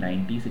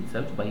 1890s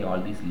itself by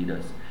all these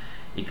leaders.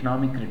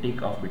 Economic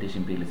critique of British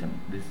imperialism.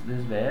 This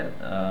is where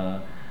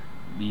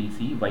we'll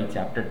see why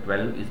chapter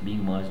 12 is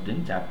being merged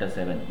in chapter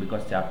 7,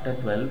 because chapter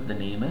 12, the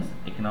name is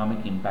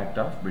economic impact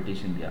of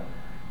British India.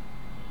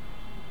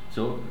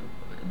 So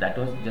that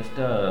was just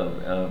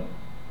a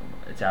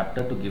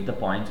chapter to give the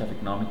points of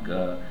economic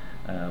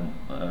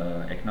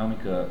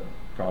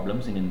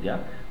problems in India.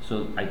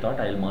 So I thought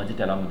I'll merge it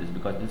along with this,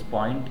 because this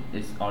point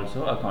is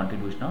also a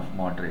contribution of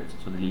moderates.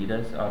 So the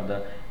leaders or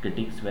the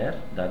critics were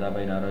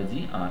Dadabhai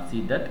Naoroji,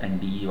 R.C. Dutt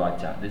and D.E.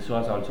 Vacha. This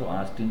was also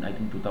asked in, I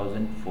think,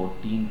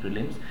 2014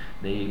 prelims.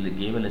 They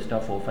gave a list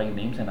of 4-5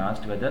 names and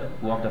asked whether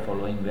who of the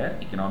following were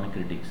economic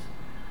critics.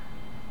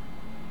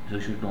 So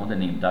you should know the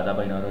name.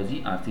 Dadabhai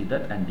Naoroji, R.C.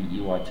 Dutt and D.E.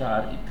 Vacha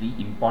are 3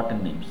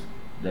 important names.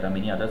 There are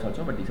many others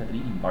also, but these are 3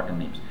 important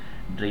names.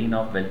 Drain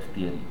of wealth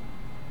theory.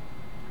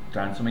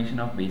 Transformation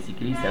of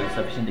basically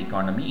self-sufficient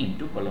economy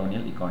into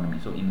colonial economy.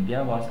 So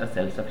India was a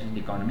self-sufficient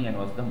economy and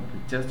was the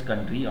richest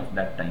country of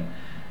that time.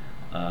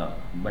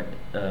 But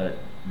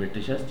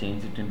Britishers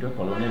changed it into a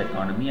colonial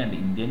economy and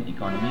Indian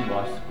economy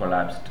was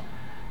collapsed.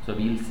 So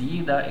we'll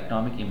see the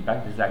economic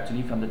impact. This is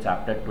actually from the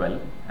chapter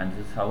 12, and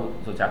this is how,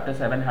 so chapter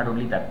 7 had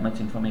only that much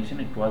information.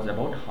 It was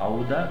about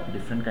how the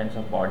different kinds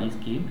of bodies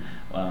came,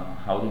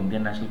 how the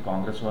Indian National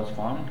Congress was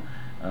formed,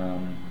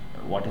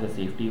 what is the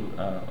safety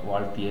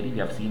valve theory. We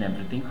have seen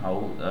everything,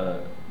 how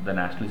the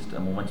nationalist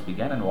movements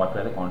began and what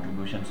were the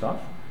contributions of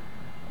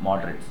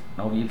moderates.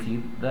 Now we will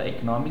see the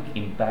economic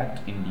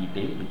impact in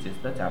detail, which is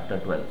the chapter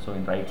 12. So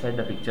in right side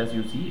the pictures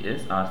you see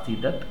is R.C.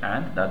 Dutt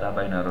and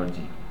Dadabhai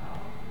Naoroji.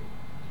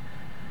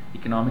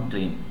 Economic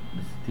drain.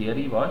 This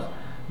theory was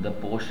the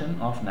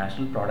portion of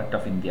national product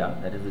of India,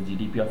 that is the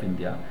GDP of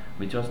India,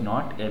 which was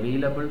not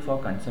available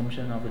for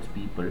consumption of its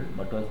people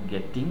but was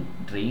getting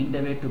drained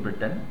away to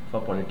Britain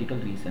for political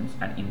reasons,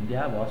 and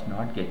India was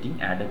not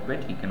getting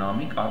adequate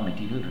economic or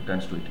material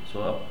returns to it.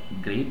 So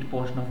a great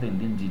portion of the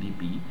Indian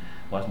GDP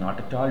was not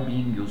at all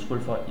being useful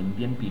for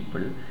Indian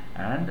people,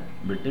 and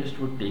British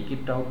would take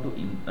it out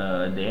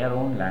to their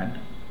own land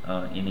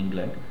in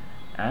England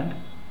and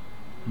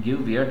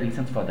give weird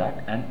reasons for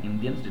that, and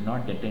Indians did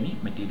not get any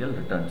material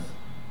returns.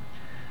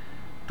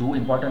 2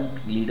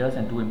 important leaders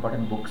and 2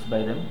 important books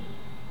by them: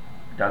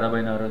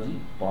 Dadabhai Naoroji,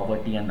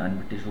 Poverty and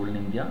Un-British Rule in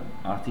India;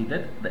 R.C.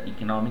 Dutt, The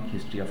Economic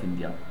History of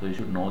India. So you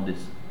should know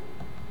this.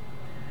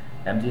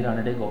 M.G.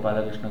 Ranade,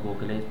 Gopalakrishna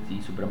Gokhale, C.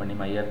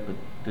 Subramaniam Iyer,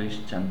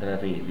 Vysh, Chandra,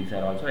 Ray. These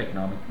are also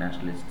economic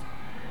nationalists.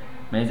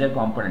 Major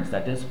components,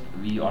 that is,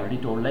 we already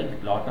told,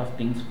 like, lot of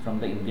things from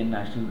the Indian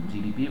national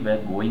GDP were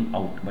going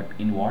out, but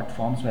in what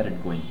forms were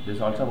it going? This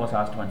also was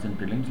asked once in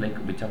prelims, like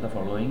which of the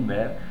following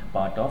were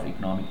part of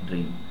economic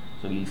drain.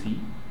 So we see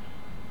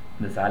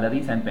the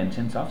salaries and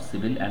pensions of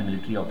civil and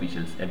military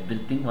officials.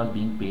 Everything was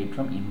being paid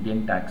from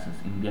Indian taxes,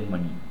 Indian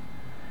money.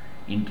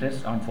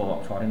 Interest on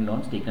foreign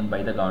loans taken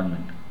by the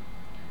government.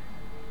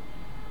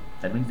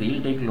 That means they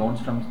will take loans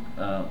from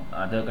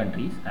other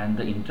countries, and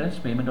the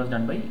interest payment was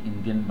done by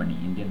Indian money,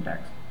 Indian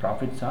tax.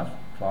 Profits of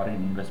foreign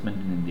investment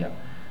in India.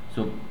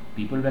 So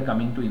people were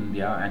coming to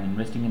India and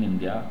investing in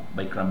India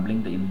by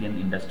crumbling the Indian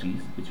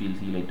industries, which we will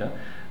see later.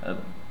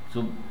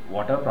 So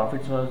whatever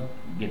profits was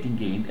getting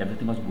gained,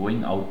 everything was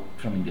going out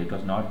from India. It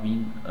was not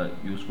being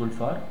useful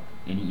for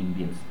any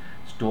Indians.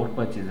 Store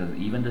purchases,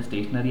 even the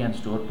stationery and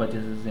store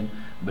purchases in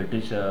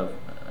British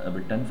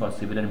Britain for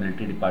civil and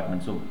military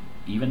departments. So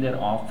even their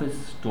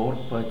office store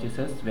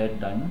purchases were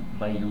done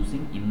by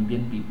using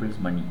Indian people's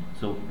money.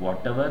 So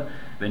whatever,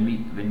 when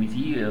we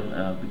see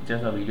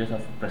pictures or videos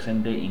of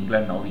present day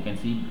England now, we can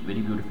see very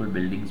beautiful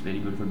buildings, very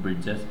beautiful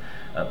bridges,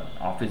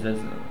 offices,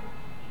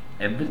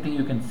 everything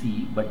you can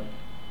see. But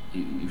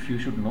if you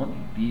should know,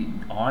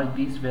 all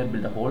these were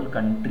built, the whole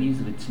country's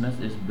richness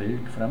is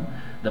built from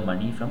the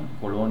money from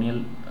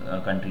colonial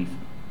countries,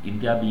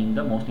 India being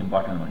the most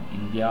important one.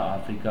 India,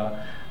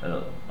 Africa,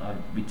 or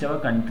whichever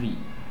country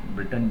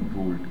Britain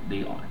ruled,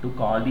 they took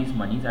all these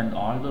monies, and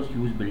all those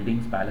huge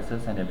buildings,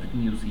 palaces and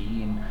everything you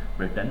see in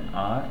Britain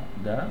are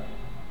the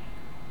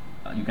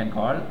you can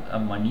call a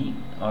money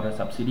or a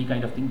subsidy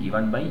kind of thing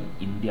given by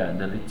India,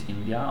 the rich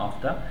India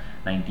of the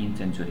 19th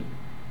century.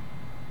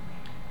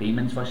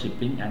 Payments for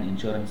shipping and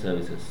insurance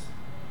services.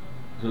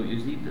 So you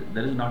see,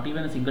 there is not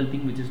even a single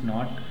thing which is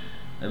not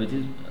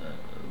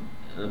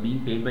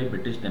being paid by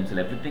British themselves.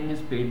 Everything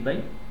is paid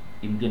by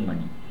Indian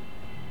money.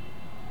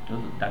 So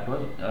that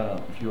was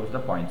a few of the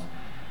points.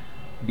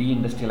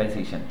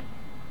 Deindustrialization.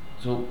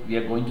 So we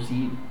are going to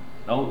see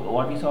now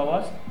what we saw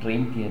was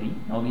drain theory.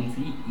 Now we will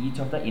see each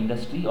of the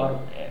industry or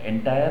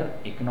entire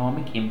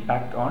economic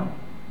impact on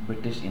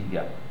British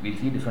India. We will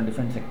see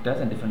different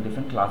sectors and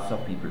different classes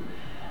of people.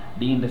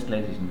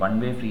 Deindustrialization,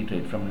 one-way free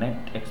trade, from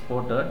net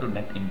exporter to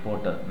net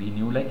importer. We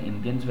knew like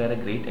Indians were a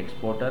great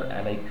exporter,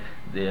 like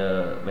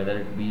whether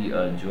it be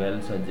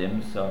jewels or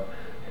gems or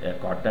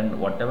cotton,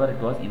 whatever it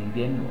was,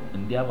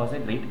 India was a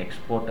great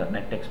exporter,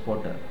 net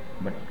exporter.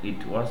 But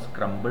it was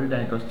crumbled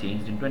and it was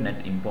changed into a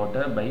net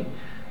importer by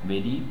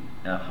very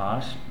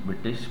harsh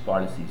British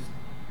policies.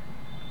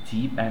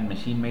 cheap and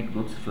machine-made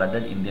goods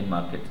flooded Indian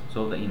markets.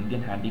 So the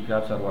Indian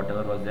handicrafts or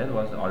whatever was there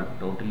was all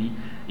totally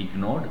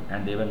ignored,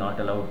 and they were not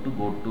allowed to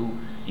go to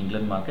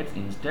England markets.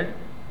 Instead,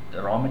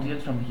 raw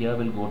materials from here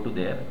will go to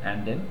there,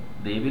 and then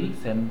they will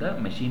send the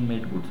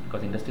machine-made goods,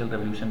 because industrial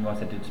revolution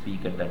was at its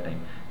peak at that time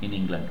in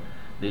England.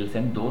 They'll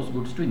send those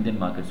goods to Indian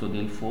markets. So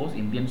they'll force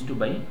Indians to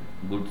buy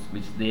goods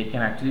which they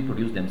can actually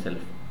produce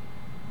themselves.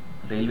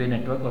 Railway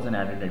network was an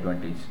added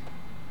advantage.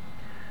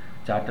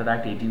 Charter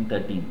Act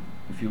 1813.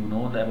 If you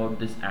know about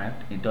this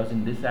act, it was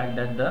in this act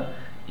that the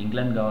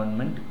England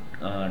government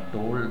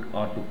told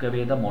or took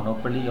away the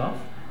monopoly of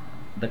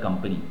the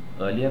company.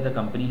 Earlier the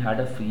company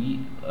had a free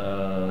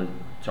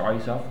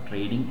choice of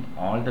trading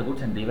all the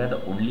goods, and they were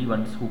the only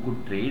ones who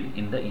could trade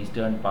in the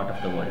eastern part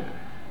of the world.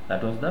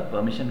 That was the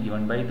permission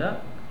given by the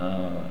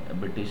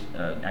British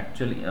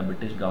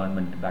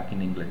government back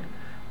in England.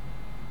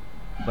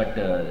 But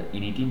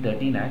in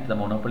 1813 Act, the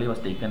monopoly was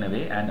taken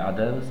away, and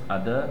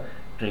other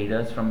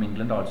traders from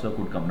England also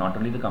could come. Not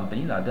only the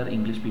companies, other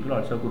English people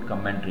also could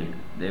come and trade.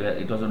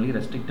 It was only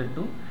restricted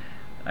to,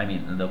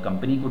 the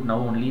company could now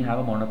only have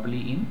a monopoly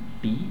in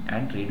tea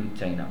and trade with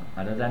China.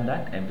 Other than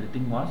that,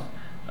 everything was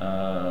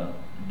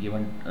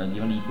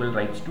given equal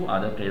rights to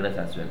other traders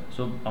as well.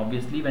 So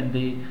obviously, when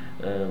they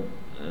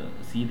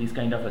see these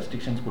kind of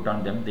restrictions put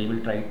on them, they will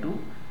try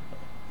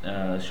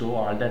to show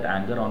all that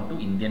anger onto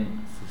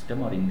Indian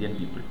system or Indian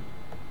people.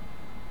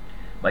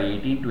 By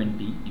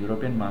 1820,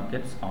 European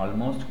markets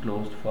almost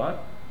closed for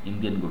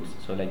Indian goods.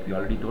 So like we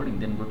already told,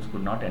 Indian goods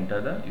could not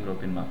enter the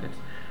European markets.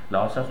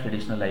 Loss of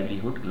traditional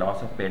livelihood,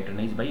 loss of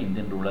patronage by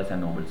Indian rulers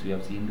and nobles. We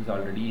have seen this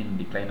already in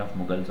decline of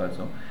Mughals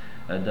also.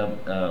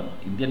 The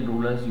Indian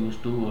rulers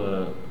used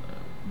to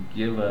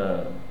give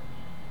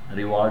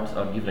rewards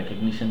or give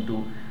recognition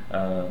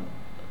to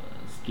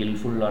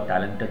skillful or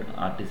talented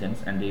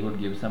artisans, and they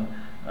would give some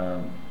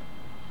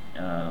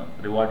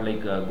reward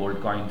like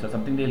gold coins or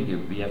something they'll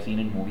give. We have seen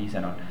in movies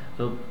and all.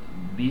 So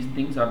these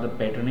things, or the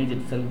patronage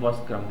itself, was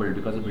crumbled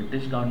because the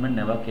British government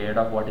never cared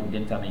of what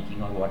Indians are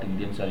making or what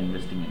Indians are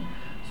investing in.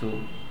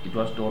 So it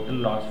was total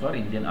loss for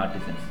Indian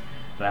artisans.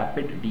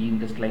 Rapid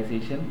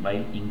deindustrialization,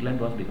 while England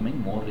was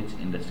becoming more rich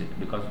industry,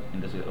 because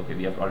industry, okay,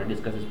 we have already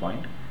discussed this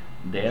point.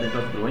 There it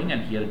was growing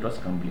and here it was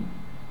crumbling.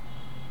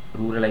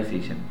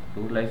 Ruralization.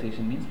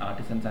 Ruralization means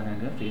artisans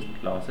and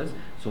faced losses,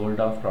 sold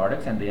off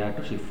products, and they had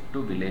to shift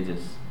to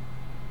villages.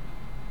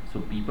 So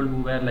people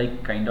who were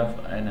like kind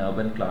of an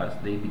urban class,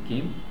 they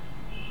became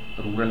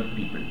rural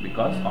people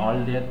because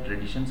all their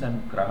traditions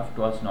and craft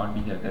was not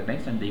being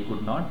recognized, and they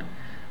could not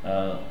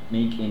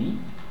make any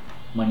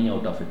money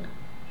out of it.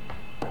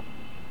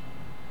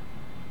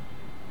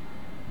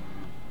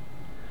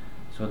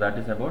 So that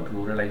is about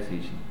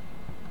ruralization.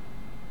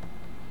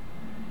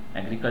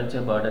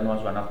 Agriculture burden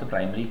was one of the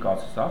primary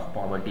causes of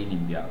poverty in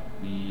India.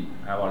 We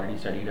have already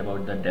studied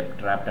about the debt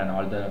trap and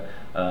all the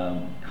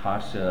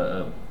harsh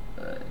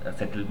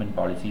settlement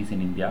policies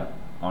in India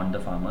on the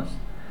farmers.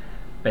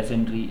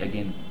 Peasantry,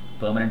 again,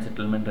 permanent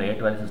settlement,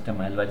 rate-wise system,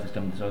 mile-wise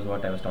system. This was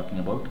what I was talking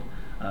about.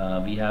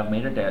 We have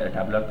made a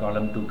tabular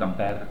column to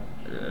compare,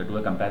 do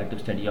a comparative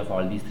study of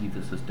all these three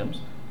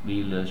systems.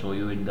 We will show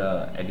you in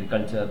the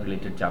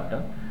agriculture-related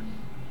chapter.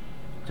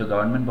 So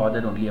government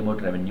bothered only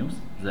about revenues.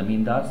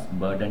 Zamindars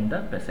burdened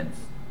the peasants.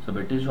 So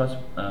British was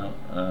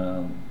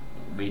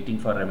waiting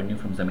for revenue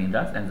from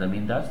zamindars, and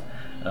zamindars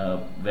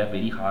were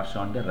very harsh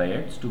on the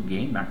riots to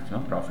gain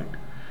maximum profit.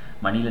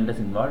 Money lenders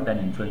involved and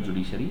influenced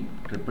judiciary,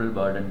 triple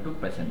burden to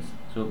peasants.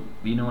 So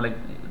we know like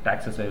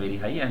taxes were very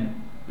high,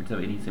 and it's a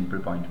very simple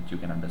point which you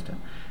can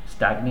understand.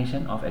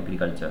 Stagnation of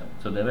agriculture.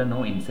 So there were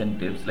no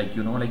incentives, like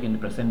like in the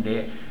present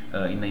day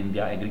in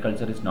India,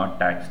 agriculture is not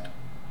taxed.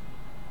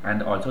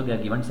 And also they are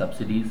given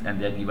subsidies, and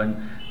they are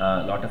given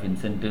a lot of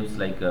incentives,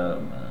 like or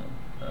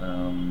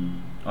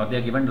they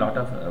are given a lot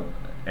of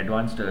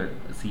advanced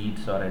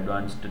seeds or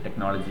advanced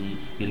technology,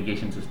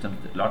 irrigation systems.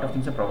 A lot of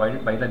things are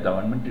provided by the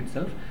government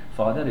itself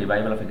for the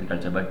revival of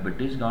agriculture. But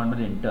British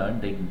government in turn,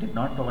 they did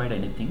not provide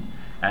anything,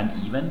 and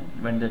even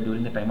when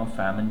during the time of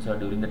famines or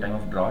during the time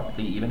of drought,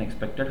 they even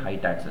expected high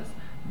taxes.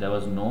 There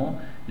was no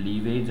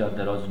leverage, or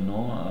there was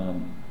no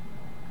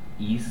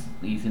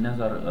easiness,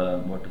 or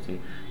what to say,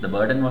 the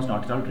burden was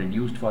not at all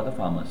reduced for the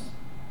farmers.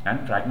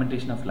 And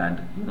fragmentation of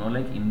land,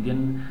 like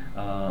Indian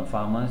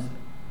farmers,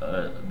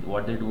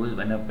 what they do is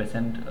when a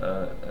peasant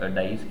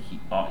dies,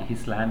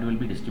 his land will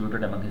be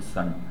distributed among his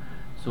son.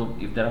 So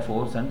if there are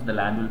 4 sons, the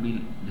land will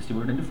be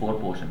distributed into 4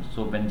 portions.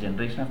 So when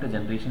generation after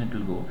generation it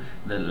will go,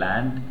 the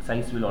land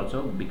size will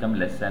also become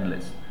less and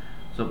less.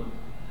 So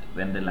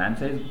when the land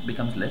size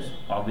becomes less,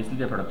 obviously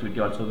the productivity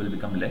also will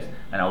become less,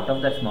 and out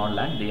of that small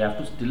land they have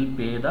to still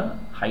pay the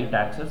high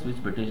taxes which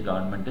British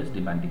government is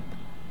demanding.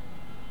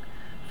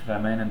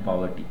 Famine and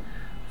poverty.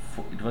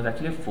 It was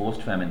actually a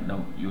forced famine.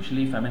 Now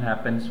usually famine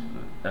happens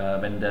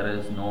when there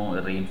is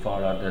no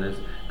rainfall, or there is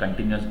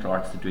continuous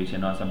drought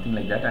situation or something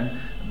like that, and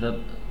the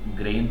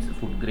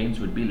food grains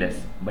would be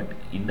less. But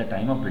in the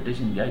time of British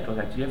India, it was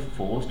actually a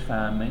forced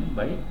famine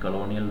by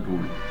colonial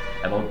rule.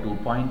 About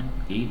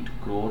 2.8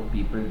 crore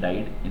people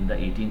died in the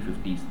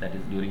 1850s, that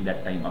is during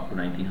that time up to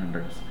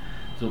 1900s.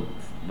 So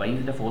why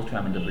is it a forced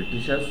famine? The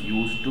Britishers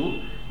used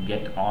to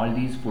get all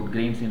these food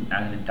grains in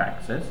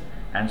taxes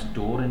and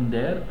store in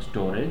their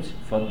storage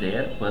for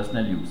their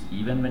personal use.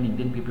 Even when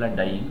Indian people are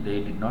dying, they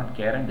did not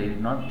care and they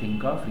did not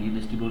think of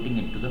redistributing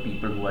it to the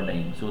people who are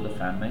dying. So the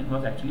famine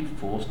was actually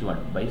forced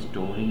one by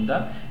storing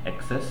the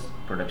excess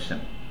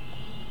production.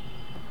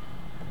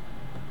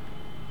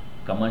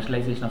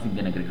 Commercialization of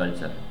Indian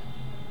agriculture.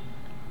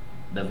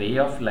 The way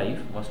of life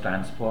was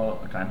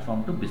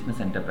transformed to business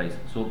enterprise.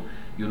 So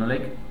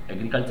like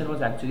agriculture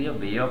was actually a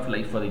way of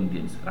life for the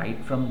Indians. Right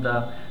from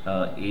the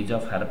age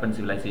of Harappan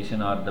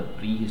civilization or the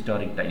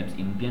prehistoric times,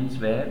 Indians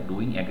were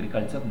doing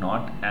agriculture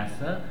not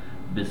as a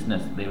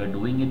business. They were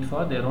doing it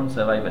for their own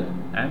survival,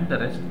 and the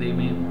rest they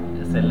may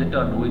sell it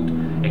or do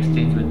it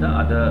exchange with the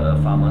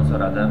other farmers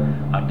or other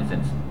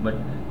artisans. But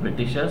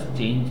Britishers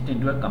changed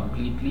into a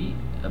completely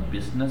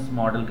business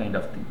model kind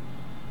of thing,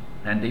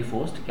 and they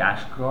forced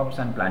cash crops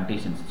and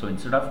plantations. So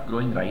instead of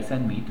growing rice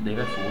and wheat, they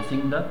were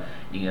forcing the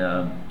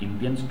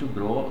Indians to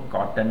grow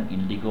cotton,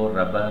 indigo,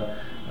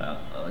 rubber,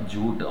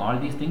 jute, all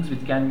these things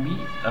which can be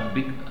a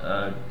big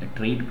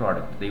trade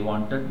product. They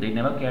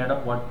never cared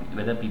of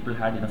whether people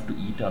had enough to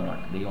eat or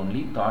not. They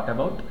only thought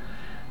about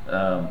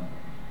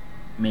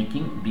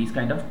making these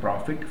kind of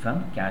profit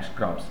from cash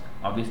crops.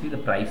 Obviously the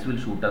price will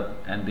shoot up,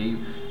 and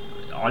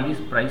all these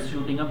price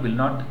shooting up will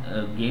not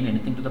gain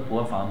anything to the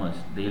poor farmers.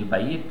 They will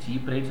buy at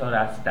cheap rates or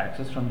as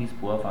taxes from these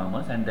poor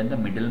farmers, and then the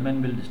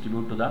middlemen will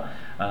distribute to the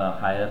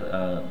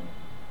higher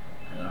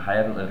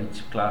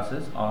rich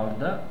classes or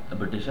the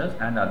Britishers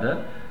and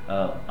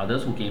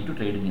others who came to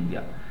trade in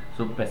India.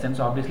 So peasants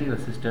obviously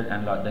resisted,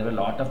 and there were a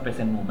lot of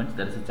peasant movements.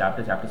 There is a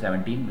chapter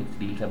 17, which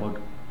deals about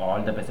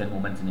all the peasant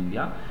movements in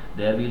India.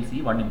 There we'll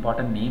see one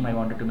important name I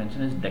wanted to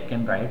mention is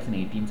Deccan riots in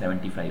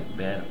 1875,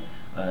 where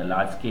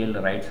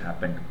large-scale riots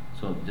happened.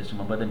 So just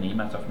remember the name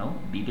as of now.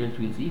 Details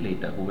we'll see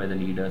later, who were the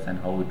leaders and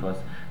how it was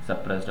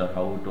suppressed or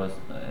how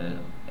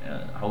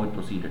it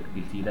proceeded.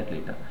 We'll see that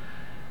later.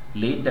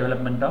 Late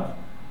development of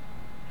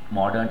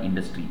modern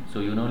industry. So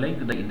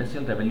like the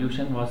industrial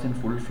revolution was in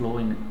full flow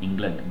in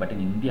England, but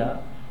in India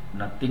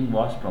nothing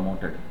was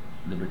promoted.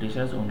 The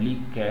Britishers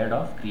only cared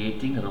of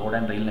creating road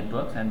and rail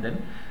networks, and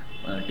then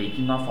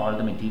taking off all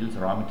the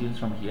raw materials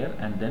from here,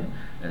 and then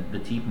the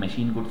cheap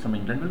machine goods from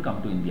England will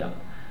come to India.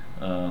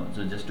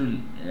 So just to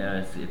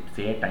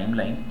say a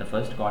timeline, the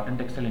first cotton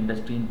textile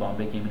industry in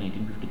Bombay came in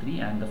 1853,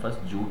 and the first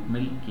jute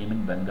mill came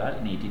in Bengal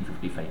in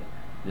 1855.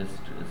 Just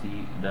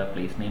see the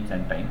place names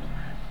and times.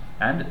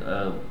 And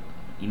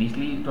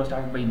initially it was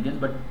started by Indians,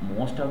 but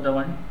most of the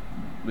one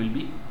will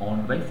be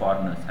owned by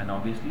foreigners, and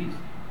obviously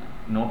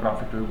no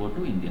profit will go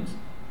to Indians.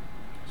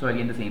 So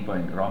again the same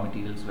point, raw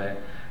materials were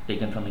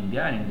taken from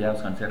India, and India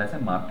was considered as a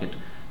market.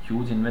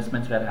 Huge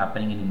investments were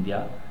happening in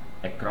India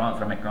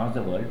from across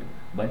the world,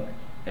 but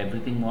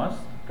everything was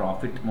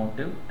profit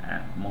motived,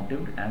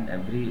 and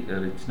every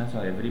richness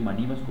or every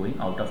money was going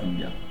out of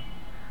India.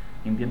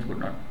 Indians could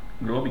not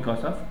grow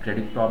because of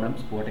credit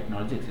problems, poor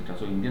technology, etc.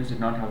 So Indians did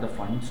not have the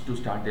funds to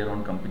start their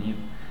own company.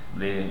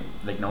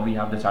 Like now we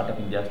have the Startup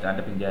India,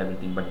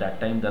 everything, but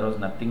that time there was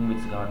nothing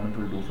which government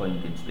will do for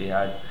Indians. They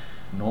had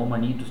no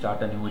money to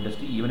start a new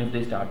industry. Even if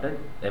they started,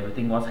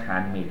 everything was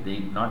handmade. They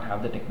did not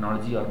have the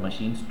technology or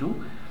machines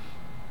to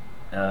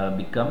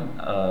become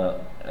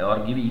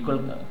or give equal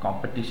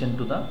competition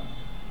to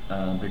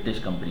the British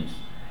companies.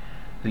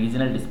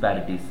 Regional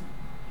disparities,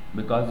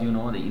 because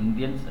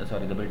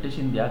the British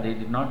India, they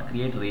did not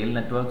create rail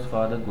networks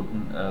for the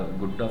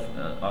good of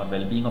or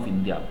well-being of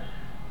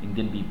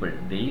Indian people.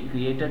 They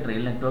created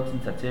rail networks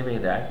in such a way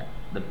that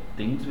the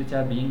things which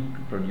are being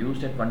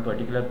produced at one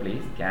particular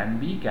place can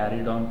be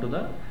carried on to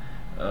the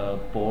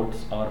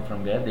ports, or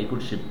from where they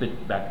could ship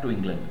it back to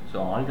England.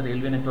 So all the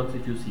railway networks,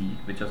 if you see,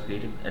 which was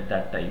created at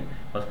that time,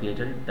 was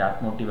created with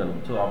that motive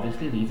alone. So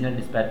obviously regional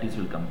disparities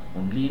will come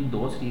only in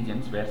those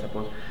regions where,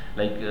 suppose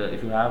like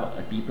if you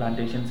have tea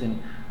plantations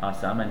in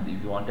Assam, and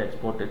if you want to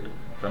export it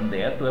from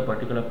there to a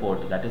particular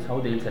port, that is how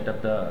they will set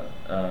up the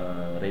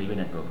railway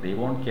network. They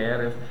won't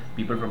care if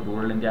people from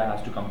rural India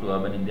has to come to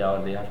urban India,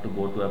 or they have to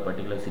go to a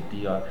particular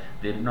city, or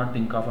they did not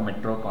think of a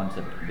metro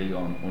concept. They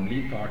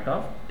only thought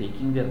of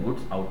taking their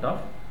goods out of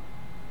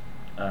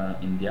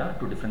India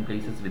to different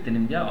places within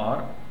India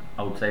or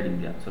outside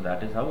India. So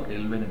that is how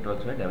railway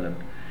networks were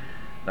developed.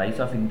 Rise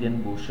of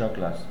Indian bourgeois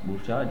class.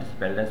 Bourgeois, it is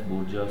spelled as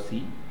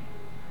bourgeoisie.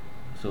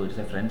 So it is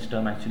a French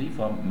term actually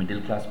for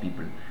middle class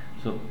people.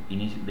 So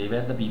they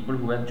were the people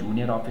who were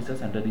junior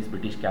officers under these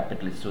British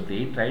capitalists. So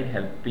they tried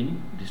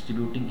helping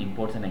distributing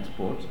imports and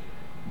exports,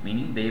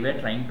 meaning they were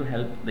trying to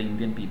help the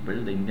Indian people,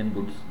 the Indian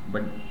goods.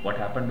 But what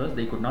happened was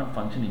they could not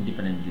function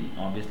independently.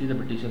 Obviously the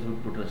Britishers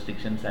would put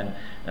restrictions and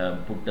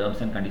put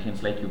terms and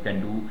conditions like you can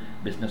do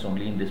business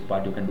only in this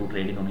part, you can do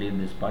trading only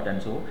in this part,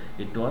 and so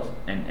it was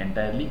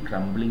entirely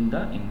crumbling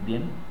the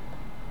Indian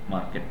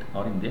market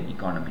or Indian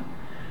economy.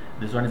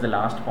 This one is the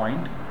last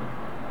point.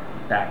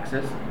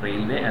 Taxes,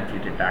 railway and free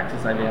trade.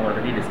 Taxes I have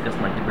already discussed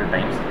multiple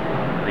times.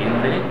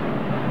 Railway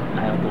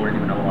I have told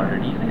you now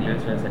already,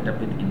 railways were set up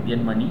with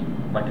Indian money,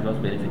 but it was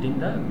benefiting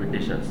the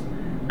Britishers,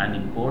 and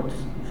imports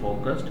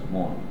focused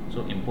more.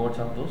 So imports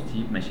of those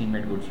cheap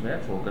machine-made goods were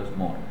focused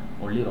more.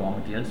 Only raw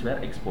materials were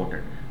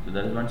exported. So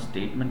there is one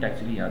statement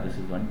actually, this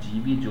is one.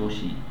 G.B.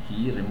 Joshi,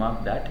 he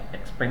remarked that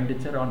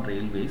expenditure on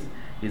railways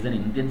is an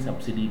Indian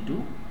subsidy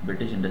to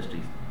British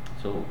industries.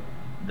 So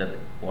the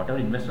whatever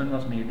investment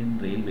was made in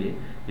railway,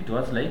 it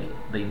was like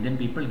the Indian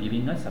people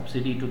giving a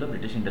subsidy to the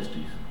British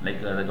industries.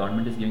 Like the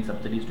government is giving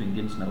subsidies to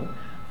Indians now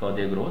for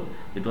their growth.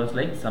 It was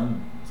like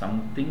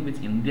something which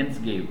Indians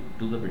gave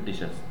to the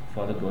Britishers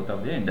for the growth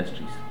of their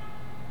industries.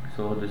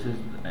 So this is,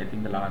 I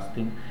think, the last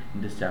thing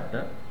in this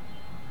chapter.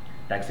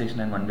 Taxation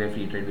and one-way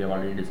free trade we have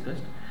already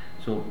discussed.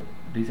 So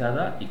these are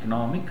the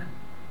economic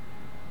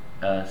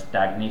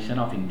stagnation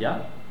of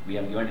India. We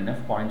have given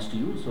enough points to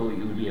you, so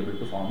you will be able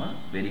to form a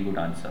very good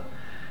answer.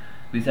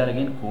 These are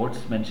again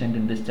quotes mentioned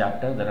in this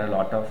chapter. There are a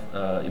lot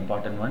of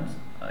important ones.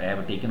 I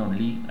have taken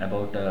only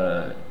about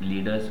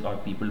leaders or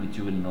people which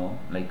you will know,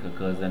 like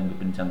Curzon,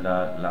 Bipin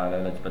Chandra,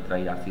 Lala Lajpat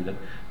Rai, Yasidat.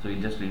 So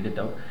you'll just read it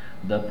out.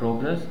 The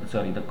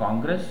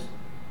Congress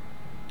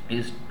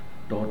is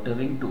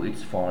tottering to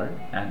its fall,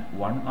 and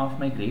one of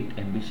my great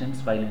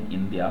ambitions while in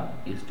India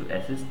is to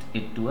assist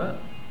it to a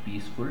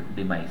peaceful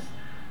demise.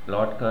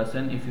 Lord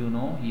Curzon, if you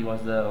know, he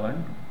was the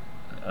one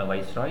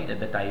viceroy at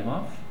the time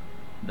of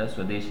the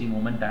Swadeshi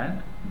movement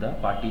and the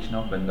partition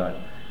of Bengal.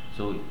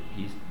 So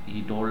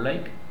he told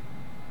like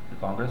the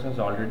Congress was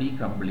already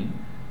crumbling,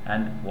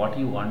 and what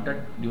he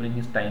wanted during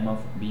his time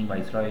of being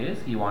viceroy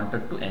is he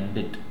wanted to end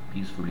it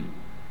peacefully.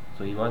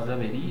 So he was a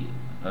very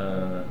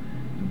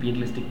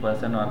imperialistic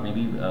person, or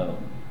maybe a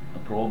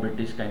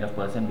pro-British kind of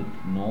person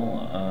with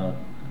no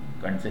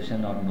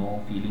concession or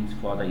no feelings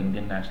for the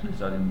Indian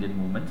nationalists or Indian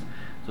movements.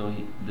 So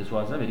this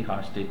was a very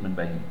harsh statement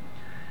by him.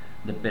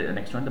 The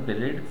next one, the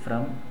period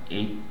from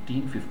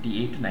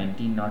 1858 to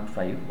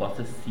 1905 was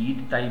the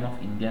seed time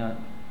of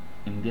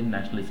Indian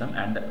nationalism,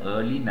 and the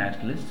early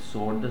nationalists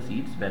sowed the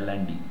seeds well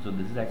and deep. So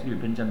this is actually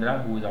Bipin Chandra,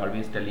 who is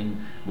always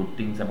telling good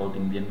things about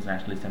Indian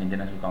nationalists and Indian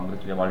National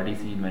Congress. We have already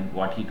seen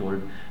what he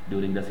told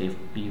during the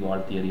safety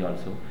wall theory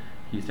also.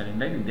 He is telling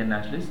that Indian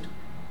nationalists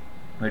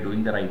were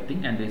doing the right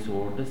thing, and they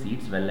sowed the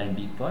seeds well and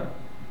deep for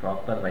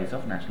proper rise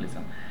of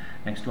nationalism.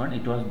 Next one,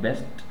 it was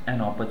best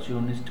an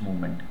opportunist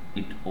movement.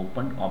 It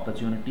opened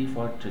opportunity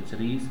for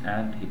treacheries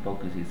and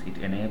hypocrisies. It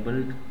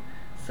enabled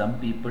some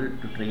people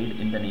to trade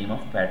in the name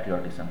of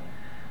patriotism.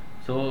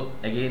 So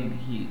again,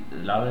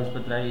 Lala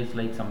Lajpat Rai is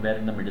like somewhere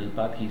in the middle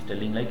path. He is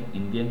telling like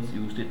Indians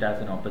used it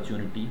as an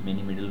opportunity.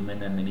 Many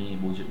middlemen and many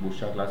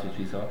bourgeois class which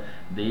we saw,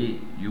 they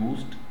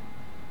used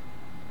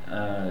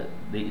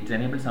it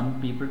enabled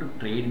some people to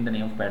trade in the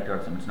name of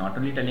patriotism. It's not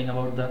only telling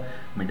about the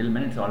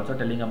middlemen, it's also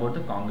telling about the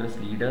Congress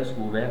leaders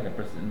who were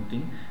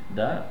representing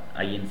the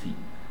INC.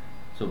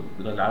 So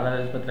because Lala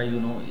Lajpat Rai,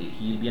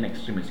 he will be an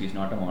extremist, he is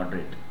not a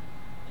moderate.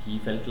 He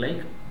felt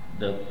like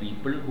the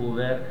people who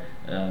were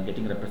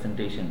getting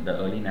representation, the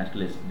early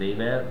nationalists, they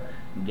were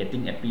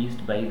getting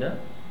appeased by the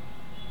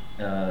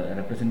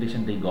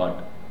representation they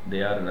got.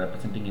 They are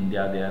representing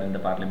India, they are in the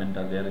parliament,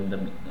 or they are in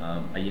the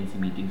INC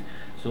meetings.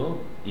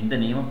 So in the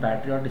name of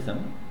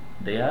patriotism,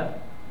 they are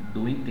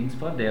doing things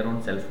for their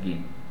own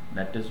self-gain.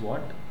 That is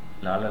what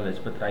Lala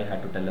Lajpat Rai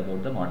had to tell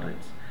about the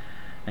moderates.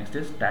 Next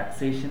is,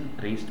 taxation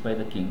raised by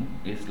the king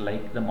is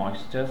like the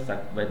moisture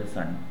sucked by the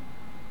sun,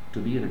 to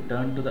be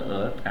returned to the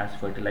earth as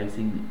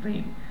fertilizing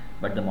rain.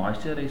 But the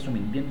moisture raised from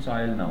Indian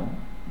soil now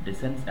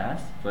descends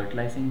as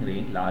fertilizing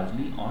rain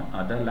largely on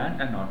other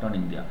land and not on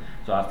India.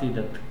 So Asi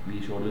Dutt,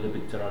 we showed you the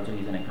picture also,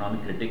 he is an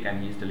economic critic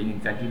and he is telling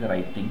exactly the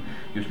right thing.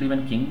 Usually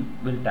when king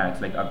will tax,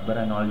 like Akbar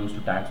and all used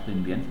to tax the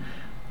Indians,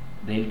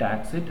 they'll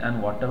tax it,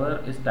 and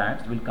whatever is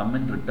taxed will come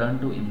and return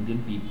to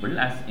Indian people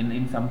as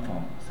in some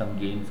form, some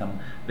gain, some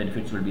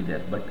benefits will be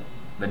there. But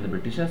when the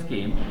Britishers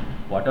came,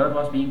 whatever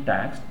was being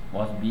taxed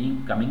was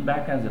coming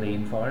back as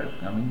rainfall,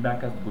 coming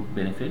back as good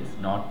benefits,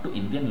 not to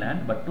Indian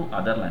land but to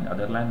other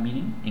land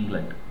meaning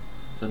England.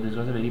 So this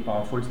was a very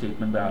powerful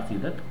statement by R.C.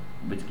 Dutt,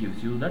 which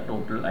gives you the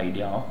total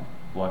idea of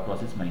what was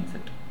his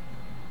mindset.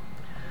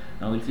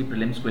 Now we'll see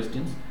prelims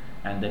questions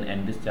and then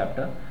end this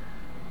chapter.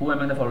 Who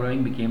among the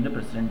following became the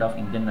president of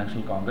Indian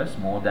National Congress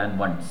more than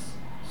once?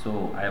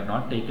 So I have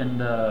not taken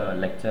the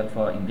lecture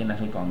for Indian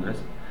National Congress.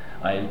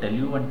 I'll tell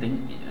you one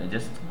thing,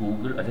 just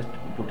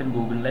put in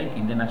Google like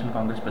Indian National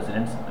Congress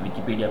President's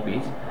Wikipedia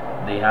page.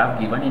 They have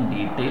given in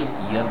detail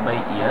year by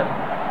year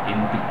in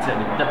picture,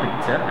 with the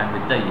picture and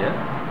with the year,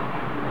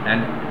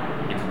 and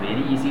it's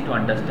very easy to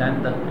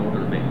understand the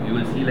total way. You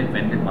will see like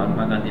when did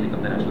Mahatma Gandhi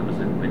become the national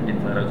president, when did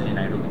Sarojini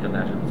Naidu become the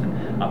national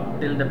president.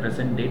 Up till the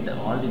present date,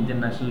 all Indian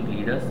national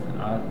leaders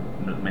are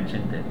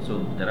mentioned there.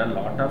 So there are a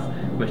lot of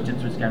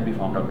questions which can be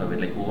found out of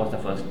it, like who was the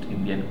first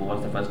Indian, who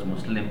was the first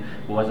Muslim,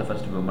 who was the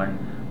first woman,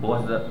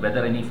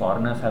 whether any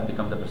foreigners have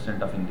become the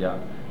president of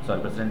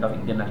president of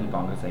Indian National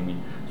Congress, I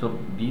mean. So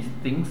these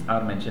things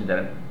are mentioned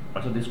there.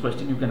 Also this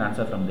question you can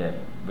answer from there,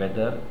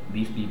 whether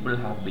these people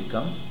have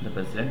become the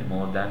president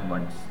more than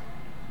once.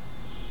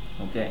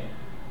 Okay.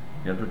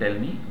 You have to tell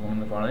me whom in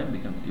the following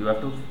you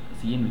have to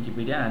see in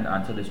Wikipedia and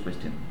answer this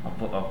question.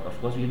 Of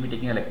course, we will be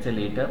taking a lecture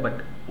later,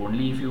 but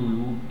only if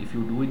you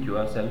do it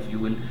yourself, you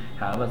will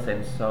have a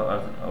sense or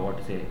what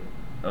to say,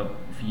 a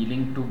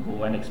feeling to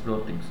go and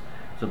explore things.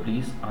 So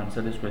please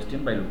answer this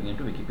question by looking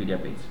into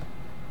Wikipedia page.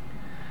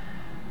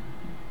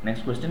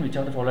 Next question: which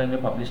of the following were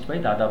published by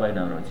Dadabhai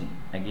Naoroji?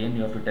 Again,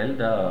 you have to tell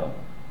the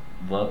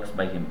works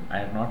by him. I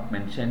have not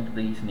mentioned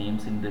these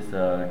names in this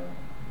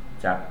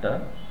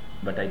chapter,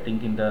 but I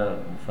think in the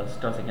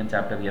first or second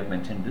chapter we have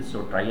mentioned this,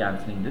 so try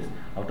answering this.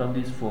 Out of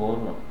these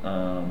 4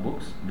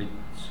 books, which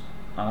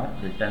are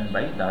written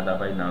by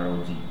Dadabhai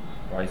Naoroji?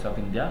 Voice of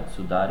India,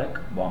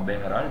 Sudarak, Bombay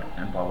Herald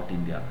and Poverty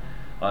India.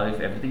 Or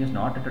if everything is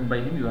not written by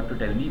him, you have to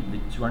tell me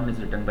which one is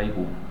written by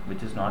whom,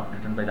 which is not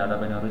written by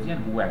Dadabhai Naoroji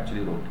and who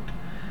actually wrote it.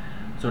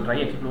 So try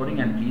exploring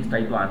and please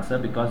try to answer,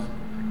 because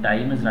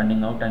time is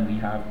running out and we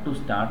have to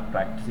start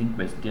practicing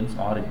questions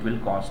or it will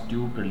cost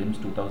you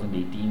prelims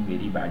 2018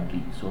 very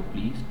badly. So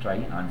please try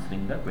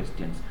answering the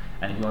questions.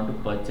 And if you want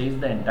to purchase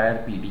the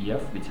entire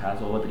PDF, which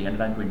has over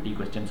 320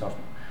 questions of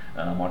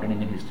modern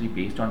Indian history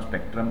based on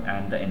Spectrum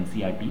and the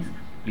NCERTs,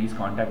 please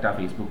contact our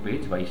Facebook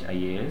page, Vysh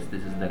IAS.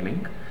 This is the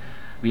link.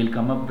 We'll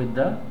come up with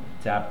the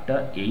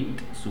chapter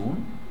 8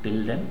 soon.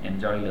 Till then,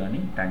 enjoy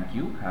learning. Thank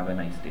you. Have a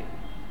nice day.